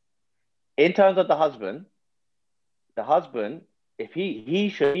 in terms of the husband, if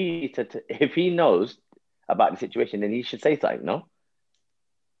if he knows about the situation, then he should say something. No.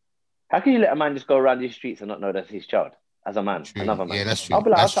 How can you let a man just go around these streets and not know that's his child as a man, True. another man? Yeah, that's true. I'll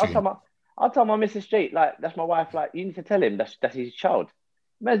be like, That's I'll tell my missus straight, like, that's my wife. Like, you need to tell him that's his child.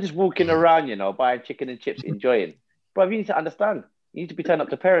 Man, just walking around, buying chicken and chips, enjoying. Bro, you need to understand. You need to be turning up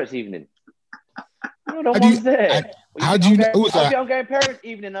to parents' evening. You're the ones there. How do you know? I'm going parents'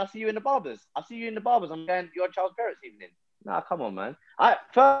 evening. I'll see you in the barbers. I'm going your child's parents' evening. Nah, come on, man.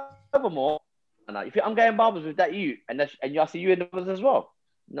 Furthermore, if I'm going barbers with that you, and I'll see you in the barbers as well.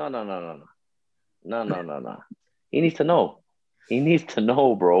 No. He needs to know. He needs to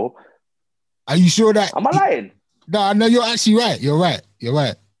know, bro. Are you sure that? Am I lying? No, you're actually right. You're right.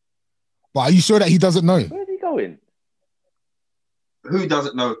 But are you sure that he doesn't know? Where's he going? Who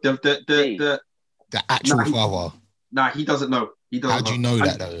doesn't know? The actual father. Nah, he doesn't know. How do you know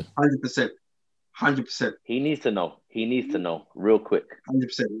that though? 100%. He needs to know. He needs to know real quick. 100%.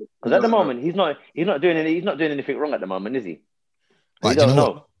 Because at the moment, he's not doing anything wrong at the moment, is he? But he don't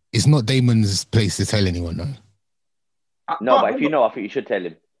know. It's not Damon's place to tell anyone, though. No, but if you know, I think you should tell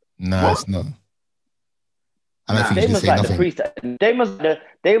him. No, it's not. I don't think you should say like nothing.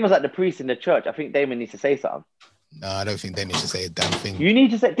 Damon's like the priest in the church. I think Damon needs to say something. No, I don't think Damon should say a damn thing. You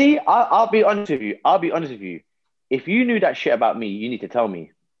need to say, I'll be honest with you. If you knew that shit about me, you need to tell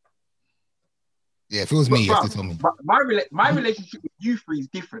me. Yeah, if it was me, you have to tell me. My relationship with you three is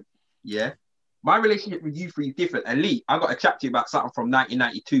different. Yeah. My relationship with you three is different. And Lee, I got to chat to you about something from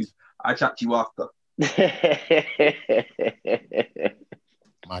 1992. I'll chat to you after.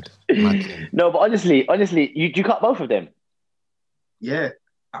 Mad. No, but honestly, you cut both of them. Yeah.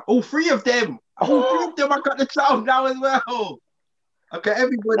 All three of them. All three of them, I got the child now as well. Okay,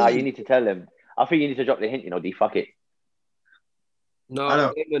 everybody. Nah, you need to tell them. I think you need to drop the hint, D, fuck it.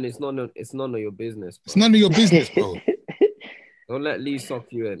 No, Damon, it's none of your business, bro. It's none of your business, bro. Don't let Lee suck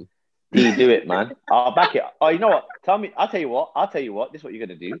you in. D, do it, man. I'll back it. Oh, you know what? I'll tell you what. This is what you're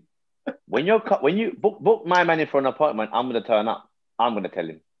gonna do. When you book my man in for an appointment, I'm gonna turn up. I'm gonna tell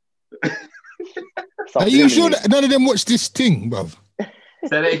him. Are you sure that none of them watch this thing, bro? Say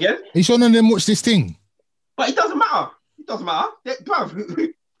that again. Are you sure none of them watch this thing? But it doesn't matter. Bro,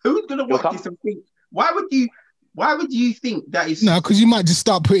 who's gonna watch this and think? Why would you think that is? No, because you might just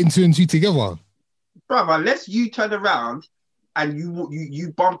start putting two and two together. Brother, unless you turn around and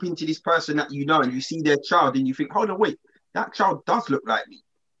you bump into this person that you know and you see their child and you think, hold on, wait, that child does look like me.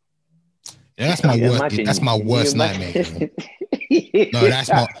 Yeah, that's my worst nightmare. No, that's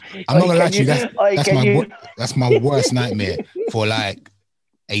my. I'm not gonna lie to you. That's my worst nightmare for like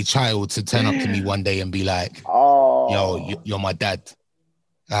a child to turn up to me one day and be like, "Yo, you're my dad."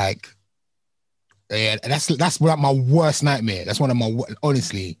 Like, yeah, that's like my worst nightmare. That's one of my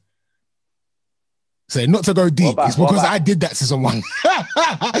honestly. So not to go deep, it's because I did that to someone.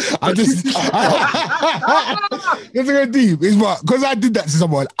 Not to go deep, it's because I did that to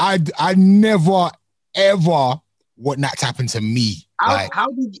someone. I never ever want that to happen to me. How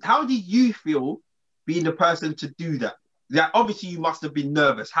did you feel being the person to do that? Yeah, obviously you must have been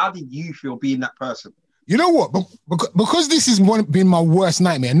nervous. How did you feel being that person? You know what? Because this has been my worst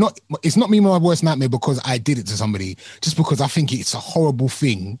nightmare. It's not me my worst nightmare because I did it to somebody. Just because I think it's a horrible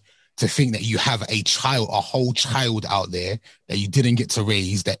thing to think that you have a whole child out there that you didn't get to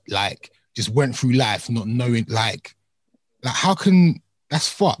raise, that like just went through life not knowing, like how can that's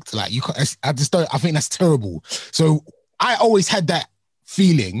fucked. Like you can't, I just don't, I think that's terrible. So I always had that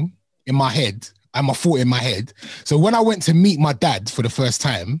feeling in my head and my thought in my head. So when I went to meet my dad for the first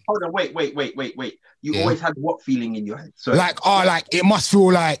time. Hold on, wait. You always had what feeling in your head? Sorry. Like, it must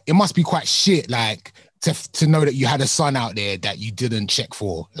feel like, it must be quite shit, like, to know that you had a son out there that you didn't check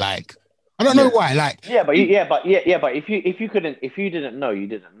for. Like, I don't know why. Like, but if you didn't know, you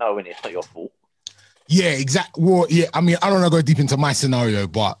didn't know, and it's not your fault. Yeah, exactly. Well, yeah, I mean, I don't want to go deep into my scenario,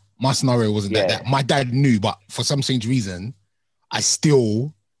 but my scenario wasn't that. My dad knew, but for some strange reason, I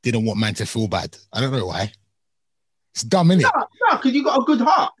still didn't want man to feel bad. I don't know why. It's dumb, innit? No, because you got a good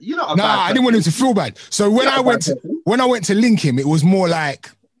heart. You're not a bad I didn't want him to feel bad. So when I went to link him, it was more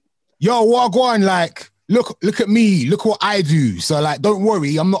like, yo, what go on? Like, look at me, look what I do. So like, don't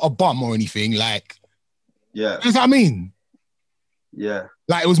worry, I'm not a bum or anything. Like, yeah, you know what I mean? Yeah.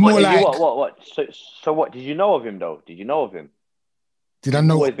 Like it was more like what? So what? Did you know of him though? Did you know of him? Did I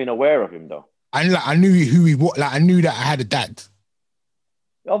know? Always been aware of him though. I knew who he was. Like I knew that I had a dad.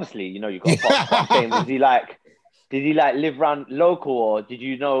 Obviously, you know you got. I'm saying, did he live around local, or did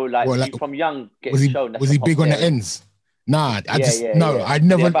you know you from young getting shown? Was he big on the ends? Nah, I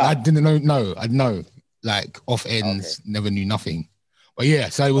never. I didn't know. No, I know like off ends. Never knew nothing. But yeah,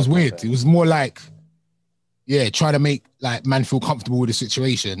 so it was weird. It was more like. Yeah, try to make like man feel comfortable with the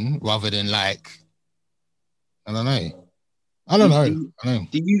situation rather than like I don't know.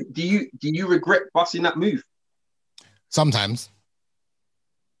 Do you regret busting that move? Sometimes.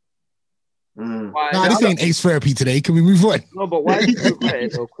 This ain't Ace Therapy today. Can we move on? No, but why did you regret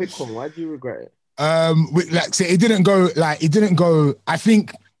it? A quick one. Why did you regret it? Like say it didn't go. I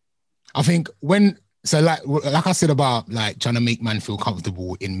think when like I said about like trying to make man feel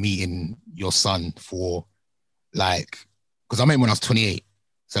comfortable in meeting your son for. Like, because I met him when I was 28.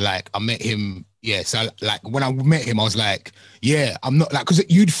 So, like, I met him, So, like, when I met him, I was like, I'm not, like, because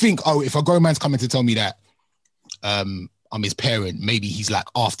you'd think, if a grown man's coming to tell me that I'm his parent, maybe he's, like,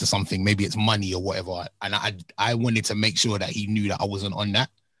 after something, maybe it's money or whatever. And I wanted to make sure that he knew that I wasn't on that.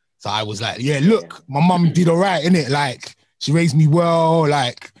 So, I was like, look, my mum did all right, innit? Like, she raised me well.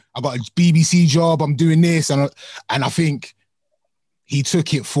 Like, I got a BBC job. I'm doing this. And I think... He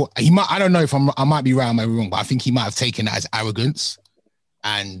took it for I don't know if I might be right, I might be wrong, but I think he might have taken it as arrogance.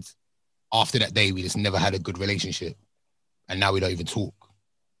 And after that day, we just never had a good relationship. And now we don't even talk.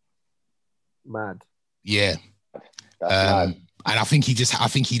 Mad. Yeah. And I think he just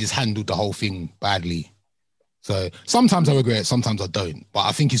handled the whole thing badly. So sometimes I regret it, sometimes I don't. But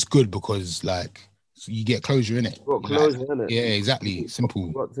I think it's good because like so you get closure in it. Got closure in it. Yeah, exactly. Simple.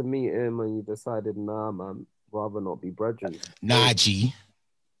 You got to meet him and you decided, nah, man. Rather not be brethren. Nah, G.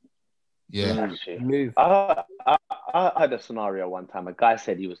 Yeah. Move. I had a scenario one time. A guy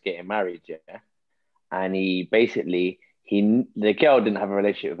said he was getting married, and he basically the girl didn't have a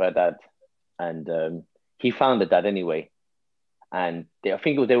relationship with her dad, and he found the dad anyway. And I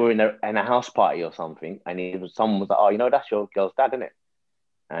think they were in a house party or something, and someone was like, "Oh, that's your girl's dad, isn't it?"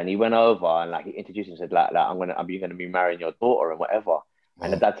 And he went over and like he introduced him, and said like you're gonna be marrying your daughter and whatever.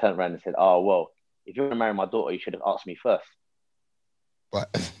 And the dad turned around and said, "Oh well. If you want to marry my daughter, you should have asked me first." But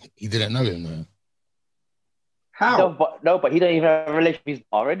he didn't know him, though. How? No, but he didn't even have a relationship with his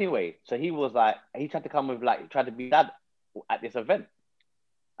daughter anyway. So he was like, he tried to come with tried to be dad at this event.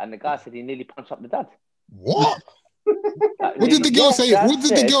 And the guy said he nearly punched up the dad. What? What did the girl say? What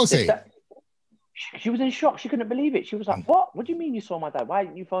did the girl say? She was in shock. She couldn't believe it. She was like, "What? What do you mean you saw my dad? Why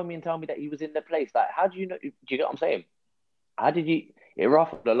didn't you phone me and tell me that he was in the place? Like, how do you know? Do you get what I'm saying? How did you... It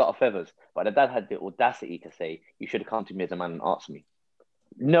ruffled a lot of feathers, but the dad had the audacity to say, "You should have come to me as a man and asked me."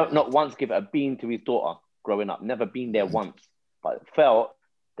 No, not once give a bean to his daughter growing up. Never been there once, but felt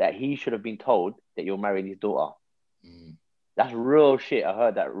that he should have been told that you're marrying his daughter. That's real shit. I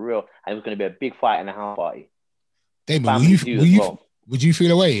heard that real, and it was going to be a big fight in a house party. Damon, would you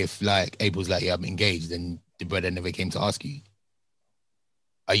feel away if like Abel's like, "Yeah, I'm engaged," and the brother never came to ask you?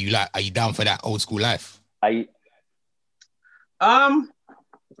 Are you down for that old school life?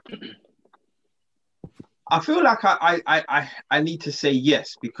 I feel like I need to say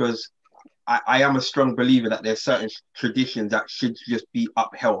yes because I am a strong believer that there's certain traditions that should just be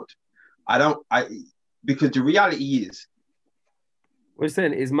upheld. Because the reality is. What you're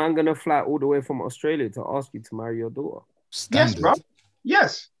saying, is man gonna fly all the way from Australia to ask you to marry your daughter? Standard. Yes, bro.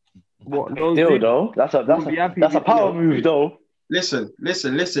 Yes. What? No, deal, though. That's a power move, though. Listen. On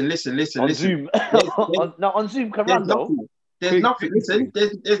Zoom. On Zoom can run, though. There's nothing. Listen,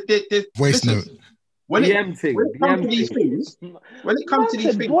 there's voice note. When it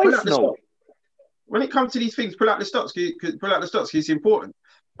comes to these things, pull out the stops. Pull out the stops. It's important.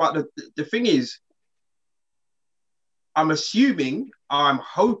 But the thing is, I'm assuming I'm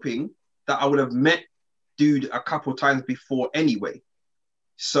hoping that I would have met dude a couple times before anyway.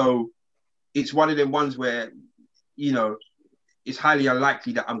 So it's one of them ones where, you know, it's highly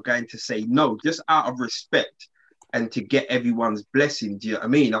unlikely that I'm going to say no, just out of respect and to get everyone's blessing. Do you know what I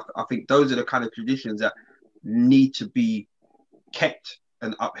mean? I think those are the kind of traditions that need to be kept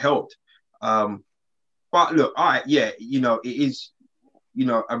and upheld. But look, all right, yeah, you know, it is, you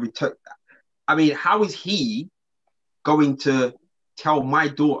know, a return. I mean, how is he going to tell my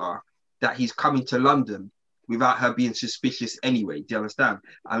daughter that he's coming to London without her being suspicious anyway? Do you understand?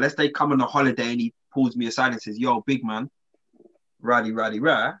 Unless they come on a holiday and he pulls me aside and says, yo, big man, rah.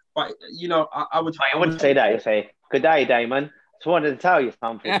 But, you know, I would... I wouldn't say that. You say, good day, Damon. Just wanted to tell you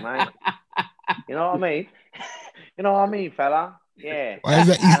something, man. You know what I mean? You know what I mean, fella? Yeah. Why is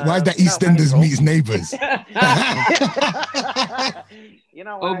that EastEnders meets neighbours? You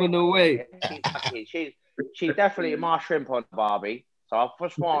know, Over the way. She's definitely my shrimp on Barbie. So I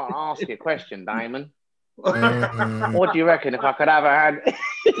just want to ask you a question, Damon. What do you reckon if I could have a hand?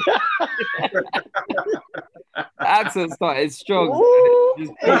 The accent started strong.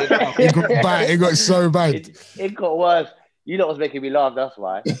 It got so bad. It got worse. You lot was making me laugh, that's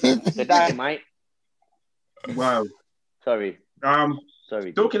why. Good day, mate. Wow. Sorry.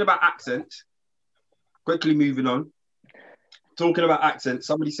 Sorry. Talking about accents, quickly moving on. Talking about accents,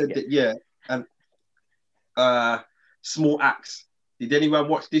 somebody said and Small Axe. Did anyone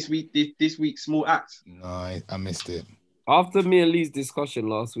watch this week's Small Axe? No, I missed it. After me and Lee's discussion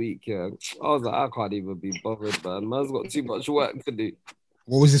last week, I was like, I can't even be bothered, man. Man's got too much work to do.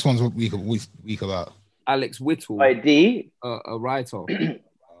 What was this one's week about? Alex Whittle, a writer.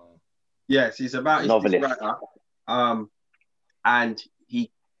 Yes, he's about his writer. And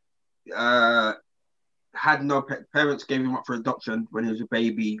he had no parents, gave him up for adoption when he was a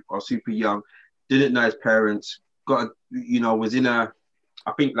baby or super young. Didn't know his parents. Was in I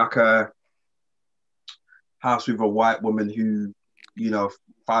think like a house with a white woman who,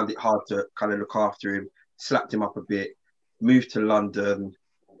 found it hard to kind of look after him, slapped him up a bit, moved to London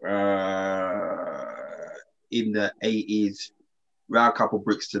in the 80s, round couple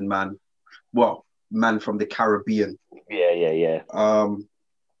Brixton man from the Caribbean. Yeah.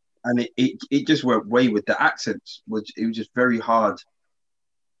 And it just went way with the accents. It was just very hard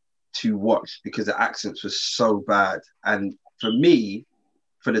to watch because the accents were so bad. And for me,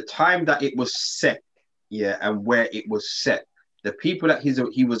 for the time that it was set, and where it was set, the people that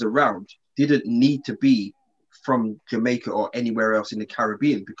he was around didn't need to be from Jamaica or anywhere else in the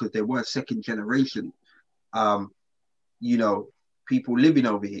Caribbean because they were second generation, people living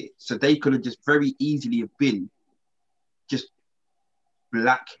over here. So they could have just very easily have been just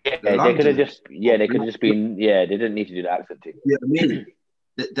black. They could have just been, they didn't need to do the accent thing. Yeah, I mean,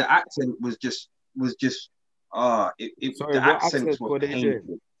 the accent was just the accents were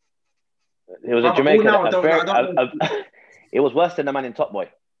painful. It was a Jamaican. It was worse than the man in Top Boy.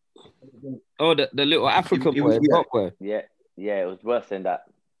 Oh, the little African boy, Top Boy. Yeah, it was worse than that.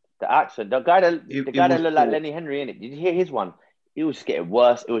 The accent, the guy that looked like Lenny Henry in it. Did you hear his one? It was just getting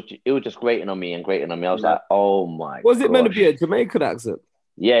worse. It was just grating on me. I was like, oh my. Was it meant to be a Jamaican accent?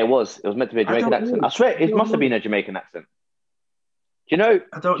 Yeah, it was. It was meant to be a Jamaican accent. I swear, it must have been a Jamaican accent. Do you know?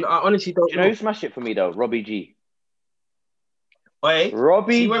 I honestly don't. Do you know who smashed it for me though? Robbie G. Wait,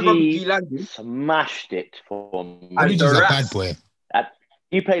 Robbie G smashed it for me. Robbie G's a bad boy.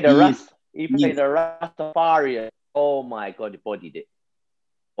 He played the Rastafarian. Oh my God, he bodied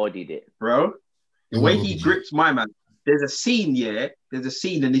it. Bro. The way he grips my man. There's a scene,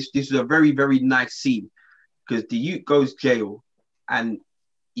 and this is a very, very nice scene because the youth goes jail and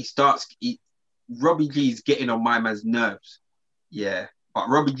Robbie G's getting on my man's nerves. Yeah. But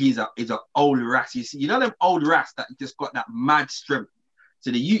Robbie G is an old ras. You know them old ras that just got that mad strength.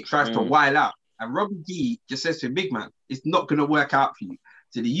 So the youth tries to while out. And Robbie G just says to him, big man, it's not going to work out for you.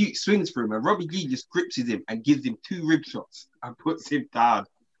 So the youth swings for him and Robbie G just grips him and gives him 2 rib shots and puts him down.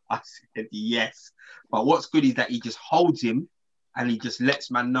 I said, yes. But what's good is that he just holds him and he just lets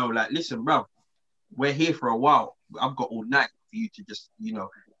man know, like, listen, bro, we're here for a while. I've got all night for you to just,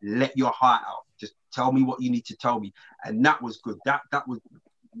 let your heart out. Just tell me what you need to tell me. And that was good. That was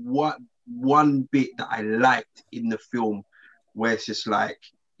one bit that I liked in the film where it's just like,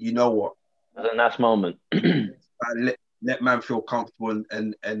 you know what? It was a nice moment. let man feel comfortable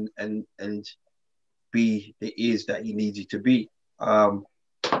and be the ears that he needs it to be. All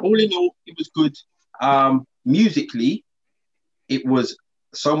in all, it was good. Musically, it was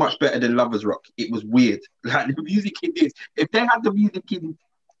so much better than Lovers Rock. It was weird. Like the music in this, if they had the music in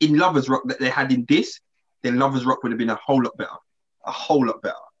Lovers Rock that they had in this, then Lovers Rock would have been a whole lot better.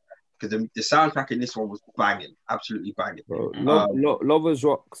 because the soundtrack in this one was banging, absolutely banging. Bro, Lovers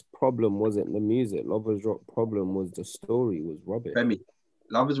Rock's problem wasn't the music. Lovers Rock problem was the story was rubbish. Femi,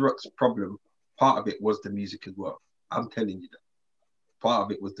 Lovers Rock's problem, part of it was the music as well. I'm telling you that. Part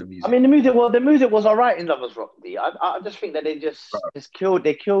of it was the music. I mean, the music was all right in Lovers Rock. I just think that they just killed.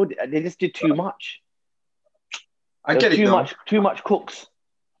 They just did too much. I get it. Too much cooks.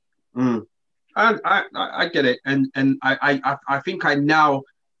 I get it, and I think I now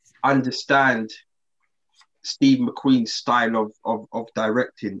understand Steve McQueen's style of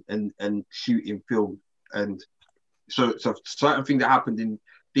directing and shooting film, and so certain thing that happened in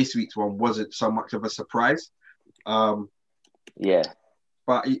this week's one wasn't so much of a surprise. Yeah,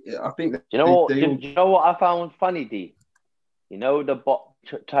 but I think that you know what I found funny, D. You know, the bop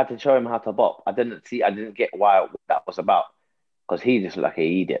tried to show him how to bop. I didn't get why that was about, because he just looked like an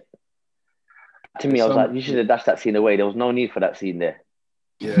idiot. To me, I was like, you should have dashed that scene away. There was no need for that scene there.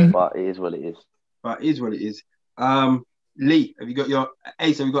 Yeah, but it is what it is. But it is what it is. Lee, have you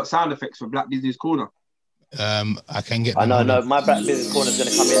got sound effects for Black Business Corner? I can get. No, my Black Business Corner is going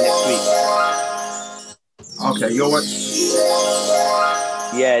to come in next week. Okay, you're what?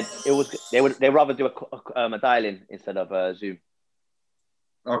 Yeah, it was. They rather do a dial-in instead of Zoom.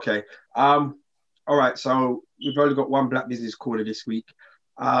 Okay. All right. So we've only got one Black Business Corner this week.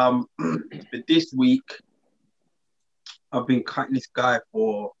 But this week, I've been cutting this guy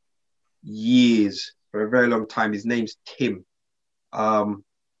for years, for a very long time. His name's Tim. One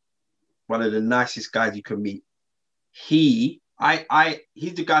of the nicest guys you can meet. He's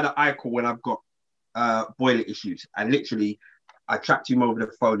the guy that I call when I've got boiler issues, and literally I tracked him over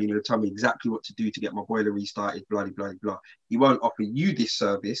the phone and he'll tell me exactly what to do to get my boiler restarted, blah, blah, blah. He won't offer you this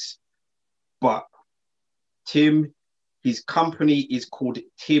service, but Tim, his company is called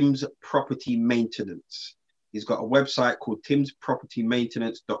Tim's Property Maintenance. He's got a website called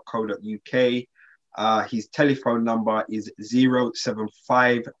timspropertymaintenance.co.uk. His telephone number is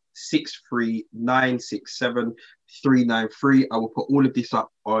 07563967393. I will put all of this up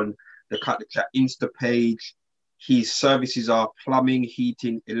on the Cut the Chat Insta page. His services are plumbing,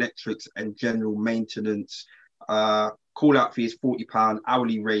 heating, electrics, and general maintenance. Call out fee is £40.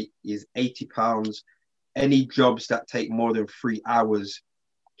 Hourly rate is £80. Any jobs that take more than 3 hours,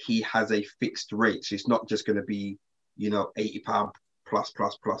 he has a fixed rate. So it's not just going to be, £80 plus.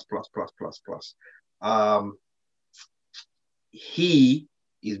 He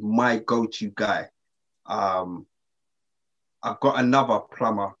is my go-to guy. I've got another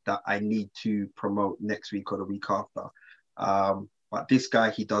plumber that I need to promote next week or the week after. But this guy,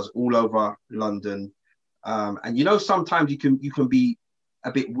 he does all over London. And sometimes you can be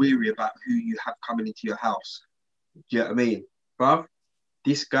a bit weary about who you have coming into your house. Do you know what I mean? Bruv,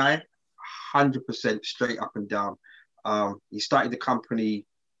 this guy, 100% straight up and down. He started the company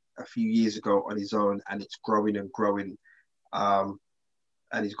a few years ago on his own, and it's growing and growing. And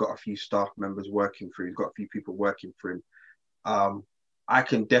he's got a few staff members working for him. He's got a few people working for him. I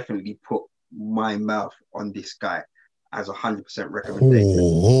can definitely put my mouth on this guy as 100%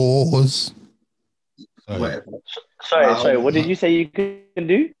 recommendation. Whatever. Sorry. What did you say you can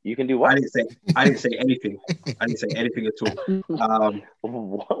do? You can do what? I didn't say anything. I didn't say anything at all.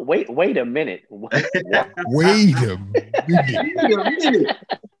 Wait a minute. Wait a minute.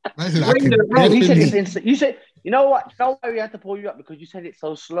 You said, you know what? Don't worry, we had to pull you up because you said it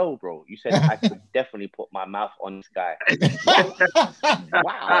so slow, bro. You said I could definitely put my mouth on this guy.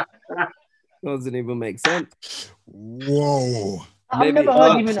 Wow. Doesn't even make sense. Whoa. I've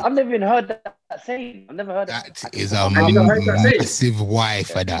never even heard that saying. I've never heard that. That is a massive why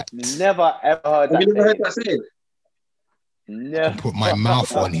for that. Never ever heard that. Have you never heard that saying? No. I put my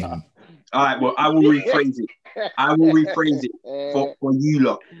mouth on him. All right, well, I will rephrase it for you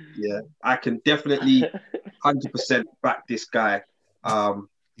lot. Yeah, I can definitely 100% back this guy. You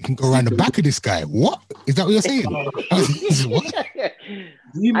can go around the back of this guy. What? Is that what you're saying? What?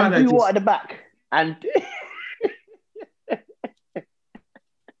 You and do what at the back? And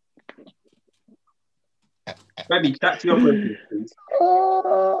Baby, that's your questions, please.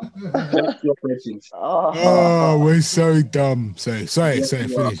 That's your questions. Oh, we're so dumb. Sorry,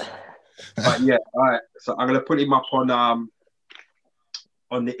 finish. But yeah, all right. So I'm gonna put him up on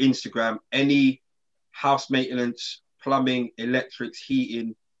the Instagram. Any house maintenance, plumbing, electrics,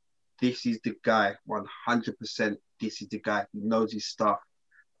 heating. This is the guy. 100%. This is the guy. He knows his stuff.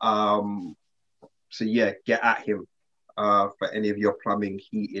 So yeah, get at him for any of your plumbing,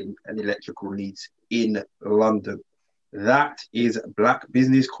 heating, and electrical needs in London. That is Black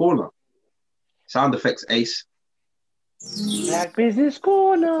Business Corner. Sound effects, Ace. Black Business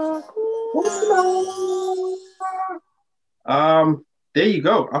Corner. There you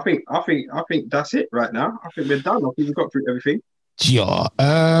go. I think that's it right now. I think we're done. I think we've got through everything. Yeah.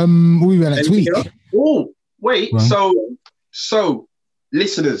 We were next Anything week. else? Oh, wait. Well, So,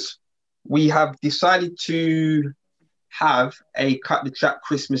 listeners, we have decided to have a Cut the Chat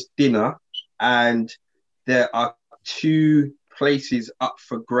Christmas dinner, and there are two places up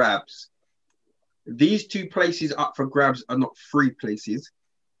for grabs. These two places up for grabs are not free places.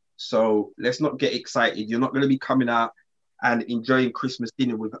 So let's not get excited. You're not going to be coming out and enjoying Christmas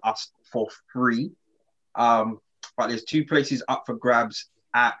dinner with us for free. But there's two places up for grabs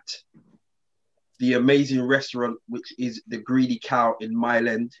at the amazing restaurant, which is the Greedy Cow in Mile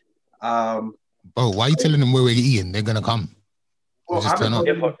End. bro, why are you telling them where we're eating? They're gonna come. Well, I Just haven't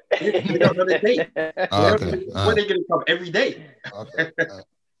turn up. told them. They're not on a date. Oh, okay. When they're going to come every day. Okay.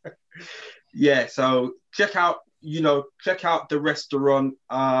 Yeah, so check out the restaurant,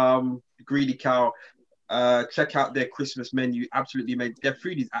 Greedy Cow. Check out their Christmas menu. Absolutely amazing. Their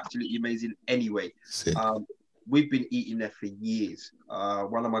food is absolutely amazing anyway. Sick. We've been eating there for years.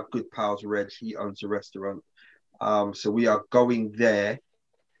 One of my good pals, Reg, he owns a restaurant. So we are going there.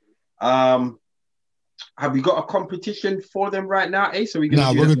 Have we got a competition for them right now, Ace? Are we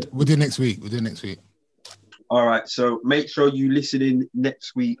No, going to we'll do next week. We'll do next week. All right. So make sure you listen in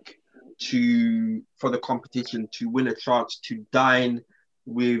next week for the competition to win a chance to dine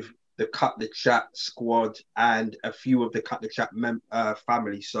with the Cut the Chat squad and a few of the Cut the Chat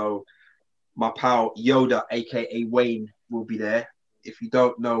family. So my pal Yoda, aka Wayne, will be there. If you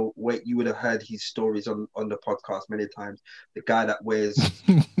don't know, you would have heard his stories on the podcast many times. The guy that wears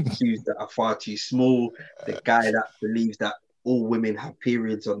shoes that are far too small, the guy that believes that all women have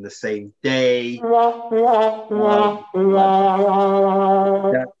periods on the same day.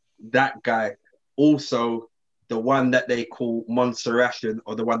 That guy. Also, the one that they call Monserration,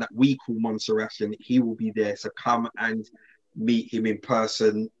 or the one that we call Monserration, he will be there. So come and meet him in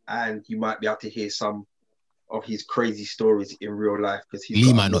person, and you might be able to hear some of his crazy stories in real life. Because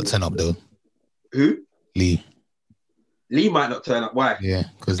Lee might not turn up though. Who? Lee might not turn up. Why? Yeah,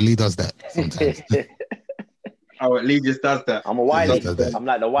 because Lee does that sometimes. Oh, Lee just does that. I'm a Wiley. That. I'm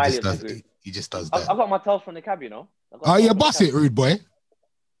like the Wiley of the group. He just does that. I got my tails from the cab, you know. Oh yeah, bust it, rude boy.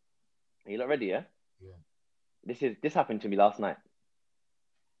 Are you not ready, yeah? Yeah. This happened to me last night.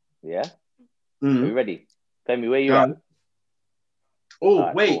 Yeah? Mm. Are you ready? Femi, where you at? Oh,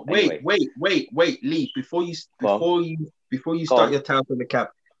 right, wait, cool. Anyway. wait, Lee, before you start your tale from the cab,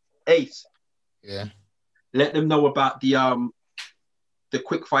 Ace. Yeah. Let them know about the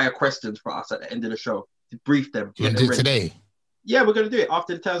quick fire questions for us at the end of the show. To brief them. You want to do it today? Yeah, we're gonna do it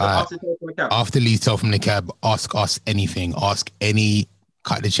after the tale from the cab. After Lee's tale from the cab, ask us anything. Ask any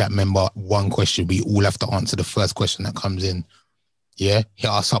Cut the Chat member one question. We all have to answer the first question that comes in. Yeah? Hit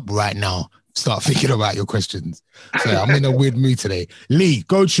us up right now. Start thinking about your questions. So I'm in a weird mood today. Lee,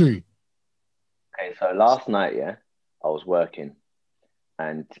 go true. Okay, so last night, yeah, I was working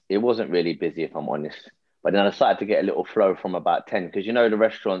and it wasn't really busy, if I'm honest. But then I started to get a little flow from about 10, because you know the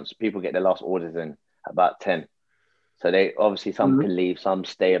restaurants, people get their last orders in about 10. So they obviously, some can leave, some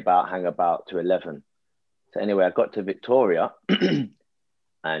stay about, hang about to 11. So anyway, I got to Victoria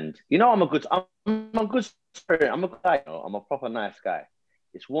and you know I'm a good spirit. I'm a good guy. You know? I'm a proper nice guy.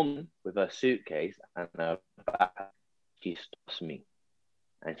 This woman with her suitcase and her backpack, she stops me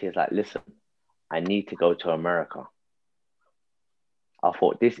and she's like, listen, I need to go to America. I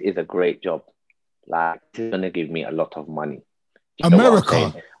thought, this is a great job. Like, this is going to give me a lot of money.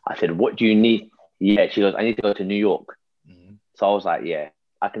 America? I said, what do you need? Yeah, she goes, I need to go to New York. Mm-hmm. So I was like, yeah,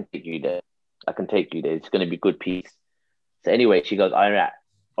 I can take you there. It's going to be good peace. So anyway, she goes, all right,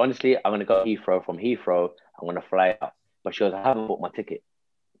 honestly, I'm going to go Heathrow. From Heathrow, I'm going to fly out. But she goes, I haven't bought my ticket.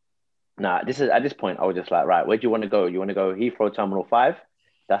 Now, at this point, I was just like, right, where do you want to go? You want to go Heathrow Terminal 5?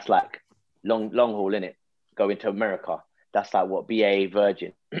 That's like long haul, innit? Go into America. That's like what, BA,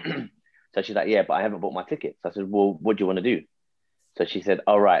 Virgin. So she's like, yeah, but I haven't bought my ticket. So I said, well, what do you want to do? So she said,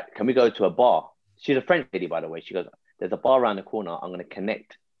 all right, can we go to a bar? She's a French lady, by the way. She goes, there's a bar around the corner. I'm going to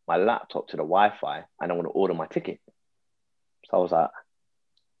connect my laptop to the Wi-Fi and I'm going to order my ticket. So I was like,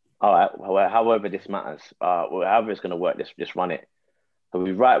 all right, well, however this matters, however it's going to work, just run it. So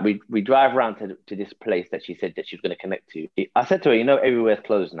we drive around to this place that she said that she was going to connect to. I said to her, you know, everywhere's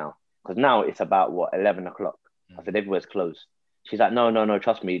closed now. Because now it's about, 11 o'clock. I said, everywhere's closed. She's like, no,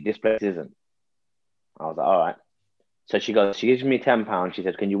 trust me, this place isn't. I was like, all right. So she gives me £10. She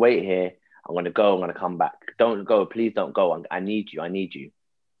says, can you wait here? I'm going to go, I'm going to come back. Don't go, please don't go. I need you. I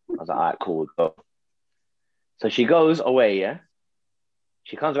was like, all right, cool, go. So she goes away, yeah?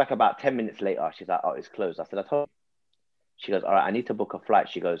 She comes back about 10 minutes later. She's like, oh, it's closed. I said, I told you. She goes, all right, I need to book a flight.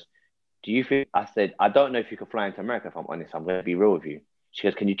 She goes, do you think, I said, I don't know if you can fly into America, if I'm honest. I'm going to be real with you. She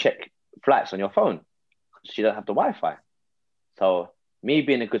goes, can you check flights on your phone? She don't have the Wi-Fi. So me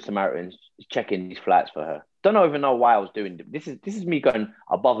being a good Samaritan, checking these flights for her. Don't even know why I was doing this. This is me going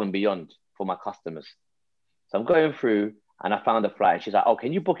above and beyond for my customers. So I'm going through and I found a flight and she's like, oh,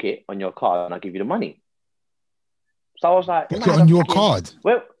 can you book it on your card and I'll give you the money? So I was like, book it on your card.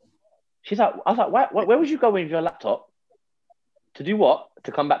 Well, I was like, where would you go with your laptop? To do what?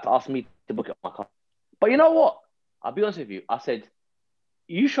 To come back to ask me to book it on my card. But you know what? I'll be honest with you. I said,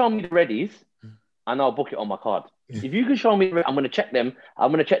 you show me the readies and I'll book it on my card. If you can show me, I'm going to check them.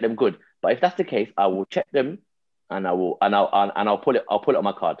 I'm going to check them good. But if that's the case, I will check them and I'll pull it on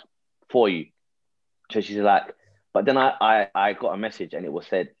my card for you. So she's like, but then I got a message and it was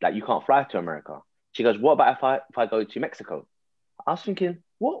said like, you can't fly to America. She goes, what about if I go to Mexico? I was thinking,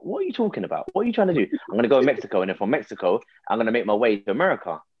 what are you talking about? What are you trying to do? I'm going to go to Mexico. And then from Mexico, I'm going to make my way to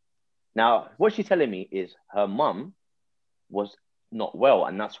America. Now, what she's telling me is her mum was not well.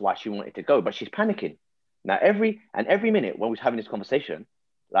 And that's why she wanted to go, but she's panicking. Now, every minute when we was having this conversation,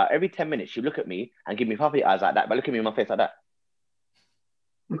 like every 10 minutes, she'd look at me and give me puppy eyes like that, but look at me in my face like that.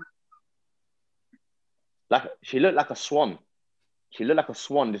 Like, she looked like a swan. She looked like a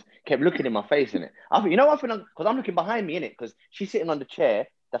swan, just kept looking in my face, innit? I thought, you know what? Because I'm looking behind me, innit? Because she's sitting on the chair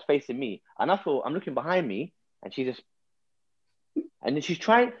that's facing me. And I thought, I'm looking behind me, and she just... And then she's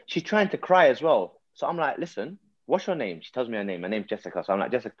trying to cry as well. So I'm like, listen, what's your name? She tells me her name. My name's Jessica. So I'm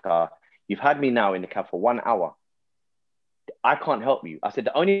like, Jessica, you've had me now in the cab for 1 hour. I can't help you. I said,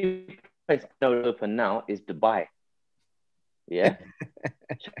 the only place I know open now is Dubai. Yeah?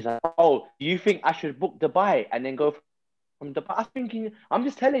 She's like, oh, you think I should book Dubai and then go from Dubai? I was thinking, I'm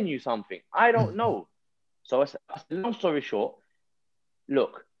just telling you something. I don't know. So long story short,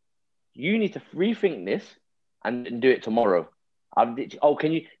 look, you need to rethink this and do it tomorrow.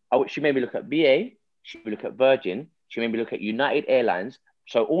 She made me look at BA. She made me look at Virgin. She made me look at United Airlines.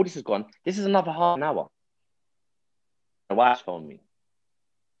 So all this is gone. This is another half an hour. The wife's phoned me.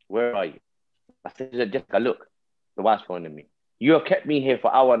 Where are you? I said, Jessica, look, the wife's phoning me. You have kept me here for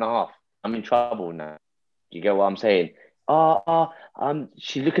an hour and a half. I'm in trouble now. Do you get what I'm saying?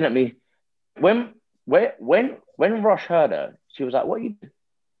 She's looking at me. When Rosh heard her, she was like, what are you doing?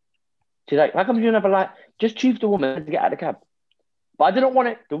 She's like, how come you never like, just choose the woman to get out of the cab. But I didn't want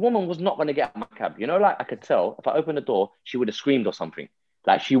it. The woman was not going to get out of my cab. You know, like I could tell if I opened the door, she would have screamed or something.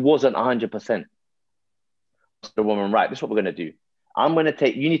 Like she wasn't 100%. The woman, right, this is what we're going to do.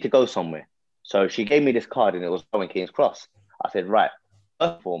 You need to go somewhere. So she gave me this card and it was going King's Cross. I said, right,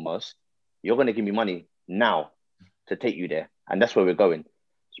 first and foremost, you're going to give me money now to take you there. And that's where we're going.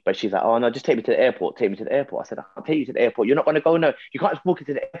 But she's like, oh no, just take me to the airport. Take me to the airport. I said, I'll take you to the airport. You're not going to go, no. You can't just book it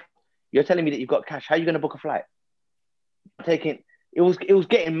to the airport. You're telling me that you've got cash. How are you going to book a flight? It was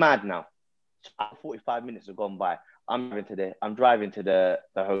getting mad now. 45 minutes have gone by. I'm driving to the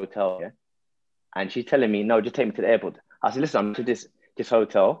hotel, yeah? And she's telling me, no, just take me to the airport. I said, listen, I'm to this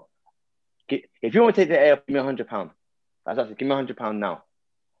hotel. If you want to take the airport, give me £100. I said, give me £100 now.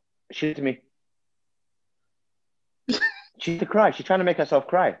 She said to me, she used to cry. She's trying to make herself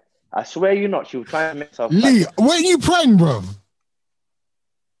cry. I swear you not. She was trying to make herself cry. Lee, where are you praying, bro?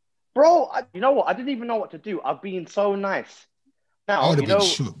 Bro, you know what? I didn't even know what to do. I've been so nice. Now, I would have been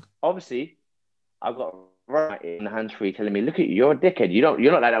shook. Obviously, I've got right in the hands-free telling me, look at you, you're a dickhead.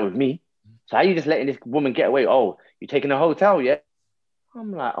 You're not like that with me. So how are you just letting this woman get away? Oh, you're taking a hotel, yeah?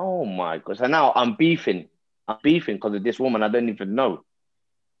 I'm like, oh my God. So now I'm beefing. Because of this woman I don't even know.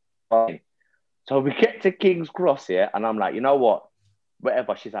 So we get to King's Cross, yeah? And I'm like, you know what?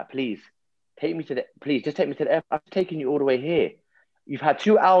 Whatever. She's like, please, just take me to the airport. I'm taking you all the way here. You've had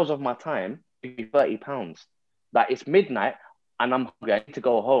 2 hours of my time, give me £30. Like, it's midnight and I'm hungry. I need to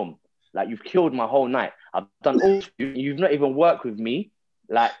go home. Like, you've killed my whole night. I've done all you've not even worked with me.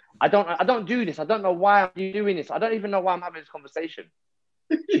 Like, I don't do this. I don't know why I'm doing this. I don't even know why I'm having this conversation.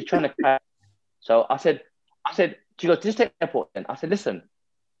 She's trying to cry. So I said, she goes, just take the airport then. I said, listen,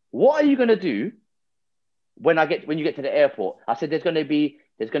 what are you gonna do when you get to the airport? I said, there's gonna be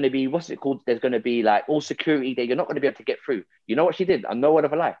what's it called? There's gonna be like all security there. You're not gonna be able to get through. You know what she did? I'm no word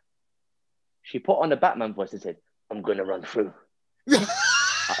of a lie. She put on the Batman voice and said, I'm gonna run through.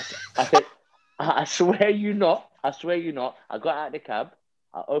 I said, I swear you not. I got out of the cab.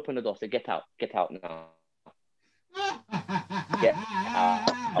 I opened the door. Said, get out now. Get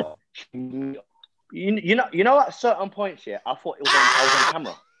out. You know at certain points, yeah, I thought I was on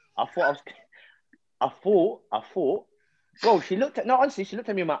camera. I thought, bro, she looked at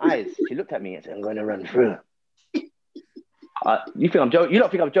me in my eyes. She looked at me and said, I'm going to run through. You think I'm joking? You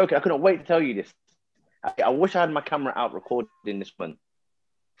don't think I'm joking? I couldn't wait to tell you this. I wish I had my camera out recording this one.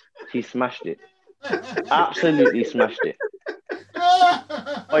 She smashed it. Absolutely smashed it.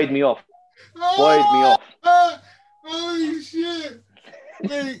 Buoyed me off. Buoyed me off. Holy shit.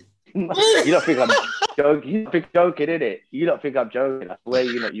 Wait. You don't think I'm joking? You don't think I'm joking, innit? You don't think I'm joking? I swear,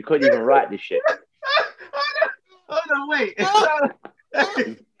 you couldn't even write this shit. Hold on, wait.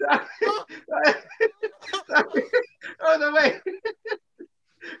 Hold on, wait.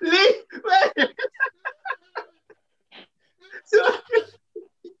 Lee, wait.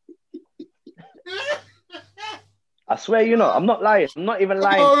 I swear, I'm not lying. I'm not even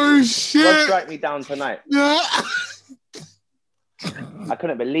lying. Oh shit. God strike me down tonight. Yeah. I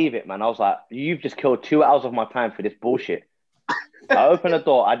couldn't believe it, man. I was like, you've just killed 2 hours of my time for this bullshit. I opened the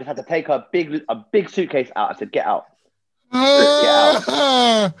door. I just had to take a big suitcase out. I said, get out. Get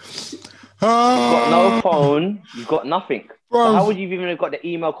out. You've got no phone. You've got nothing. So how would you even have got the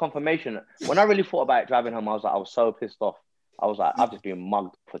email confirmation? When I really thought about it driving home, I was so pissed off. I was like, I've just been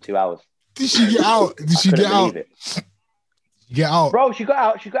mugged for 2 hours. Did she get out? Did she get out? Get out. Bro, she got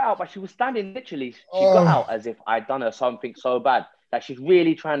out, but she was standing literally. She got out as if I'd done her something so bad. Like she's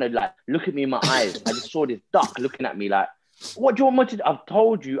really trying to like look at me in my eyes. I just saw this duck looking at me like, what do you want me to do? I've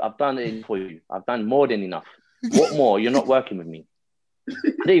told you I've done it for you. I've done more than enough. What more? You're not working with me. I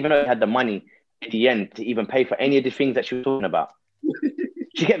didn't even know I had the money at the end to even pay for any of the things that she was talking about.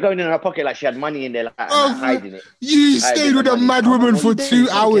 She kept going in her pocket like she had money in there, like hiding it. You stayed with a mad woman for 2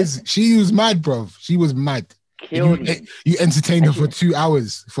 hours. She was mad, bro. She was mad. You entertained her for 2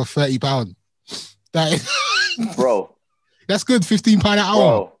 hours for £30. That is, bro. That's good. £15 an hour.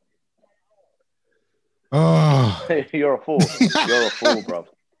 Bro. Oh, you're a fool. You're a fool, bro.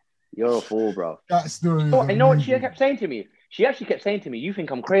 You're a fool, bro. That story. I know what she kept saying to me. She actually kept saying to me, "You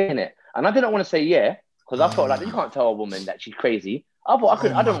think I'm crazy, innit?" And I didn't want to say yeah because I felt like you can't tell a woman that she's crazy. I thought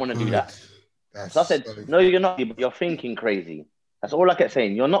I don't want to do that. So I said, "No, you're not. But you're thinking crazy." That's all I kept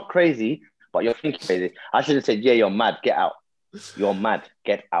saying. You're not crazy, but you're thinking crazy. I should have said, "Yeah, you're mad. Get out. You're mad.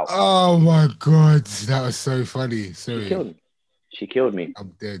 Get out." Oh my god, that was so funny. Sorry. She killed me. I'm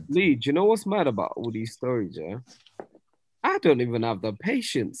dead. Lee, do you know what's mad about all these stories, yeah? I don't even have the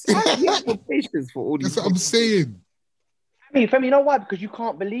patience. I don't have the patience for all these. That's what I'm saying. Femi, you know why? Because you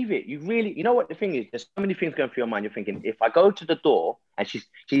can't believe it. You know what the thing is? There's so many things going through your mind. You're thinking, if I go to the door and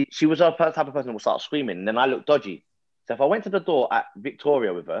she was a type of person who will start screaming, and then I look dodgy. So if I went to the door at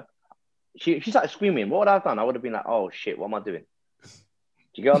Victoria with her, she started screaming. What would I have done? I would have been like, oh shit, what am I doing? Do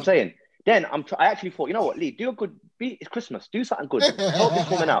you get what I'm saying? Then I actually thought, you know what, Lee, it's Christmas, do something good. Help this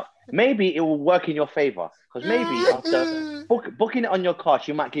woman out. Maybe it will work in your favor. Because maybe after booking it on your card,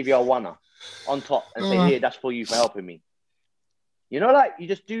 she might give you a $1 on top and say, yeah, that's for you for helping me. You know, like you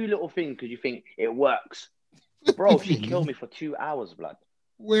just do little things because you think it works. Bro, she killed me for 2 hours, blood.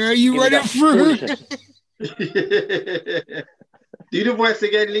 Where are you running through? Do the voice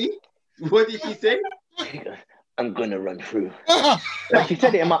again, Lee. What did she say? I'm gonna run through. Like she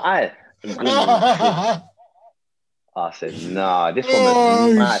said it in my eye. I'm gonna run through. I said, nah, this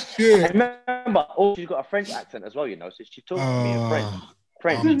woman's mad. Shit. I remember, she's got a French accent as well, you know, so she talks to me in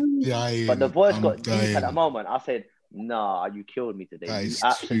French. But the voice got deep at that moment. I said, nah, you killed me today. You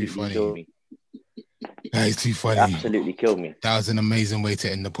absolutely killed me. That is too funny. You absolutely killed me. That was an amazing way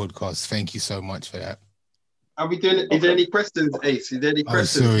to end the podcast. Thank you so much for that. Are we doing? Is there any questions, Ace? Is there any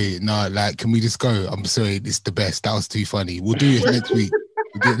questions? Sorry, no. Like, can we just go? I'm sorry, it's the best. That was too funny. We'll do it next week.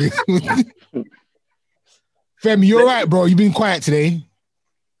 Fem, you all right, bro? You've been quiet today.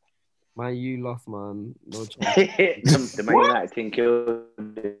 Man, you lost, man. No chance. The Man United team killed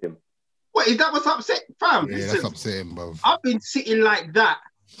him. What is that? What's upset, fam? Yeah, listen, that's upsetting, bro. I've been sitting like that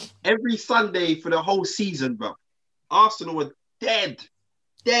every Sunday for the whole season, bro. Arsenal were dead.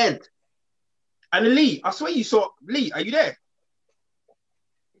 And Lee, I swear you saw Lee. Are you there?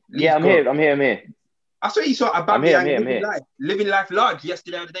 Yeah, I'm here. I swear you saw Aubameyang living life large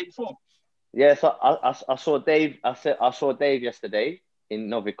yesterday or the day before. Yeah, so I saw Dave. I saw Dave yesterday in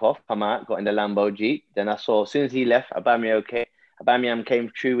Novikov come out, got in the Lambo Jeep. Then I saw as soon as he left, Aubameyang came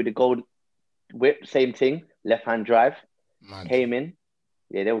through with the gold whip, same thing, left hand drive, came in.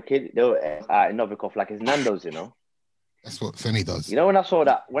 Yeah, they were in Novikov like it's Nando's, you know. That's what Femi does. You know, when I saw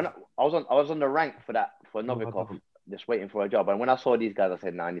that, when I was on the rank for Novikov, just waiting for a job. And when I saw these guys, I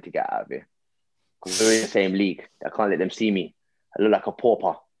said, "No, I need to get out of here. Because we're in the same league. I can't let them see me. I look like a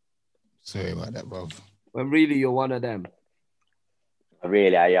pauper." Sorry about that, bro. When really you're one of them.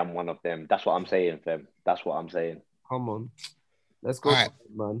 Really, I am one of them. That's what I'm saying, fam. That's what I'm saying. Come on. Let's go, right,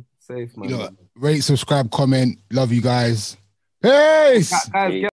 man. Safe, man. Rate, subscribe, comment. Love you guys. Peace! Guys,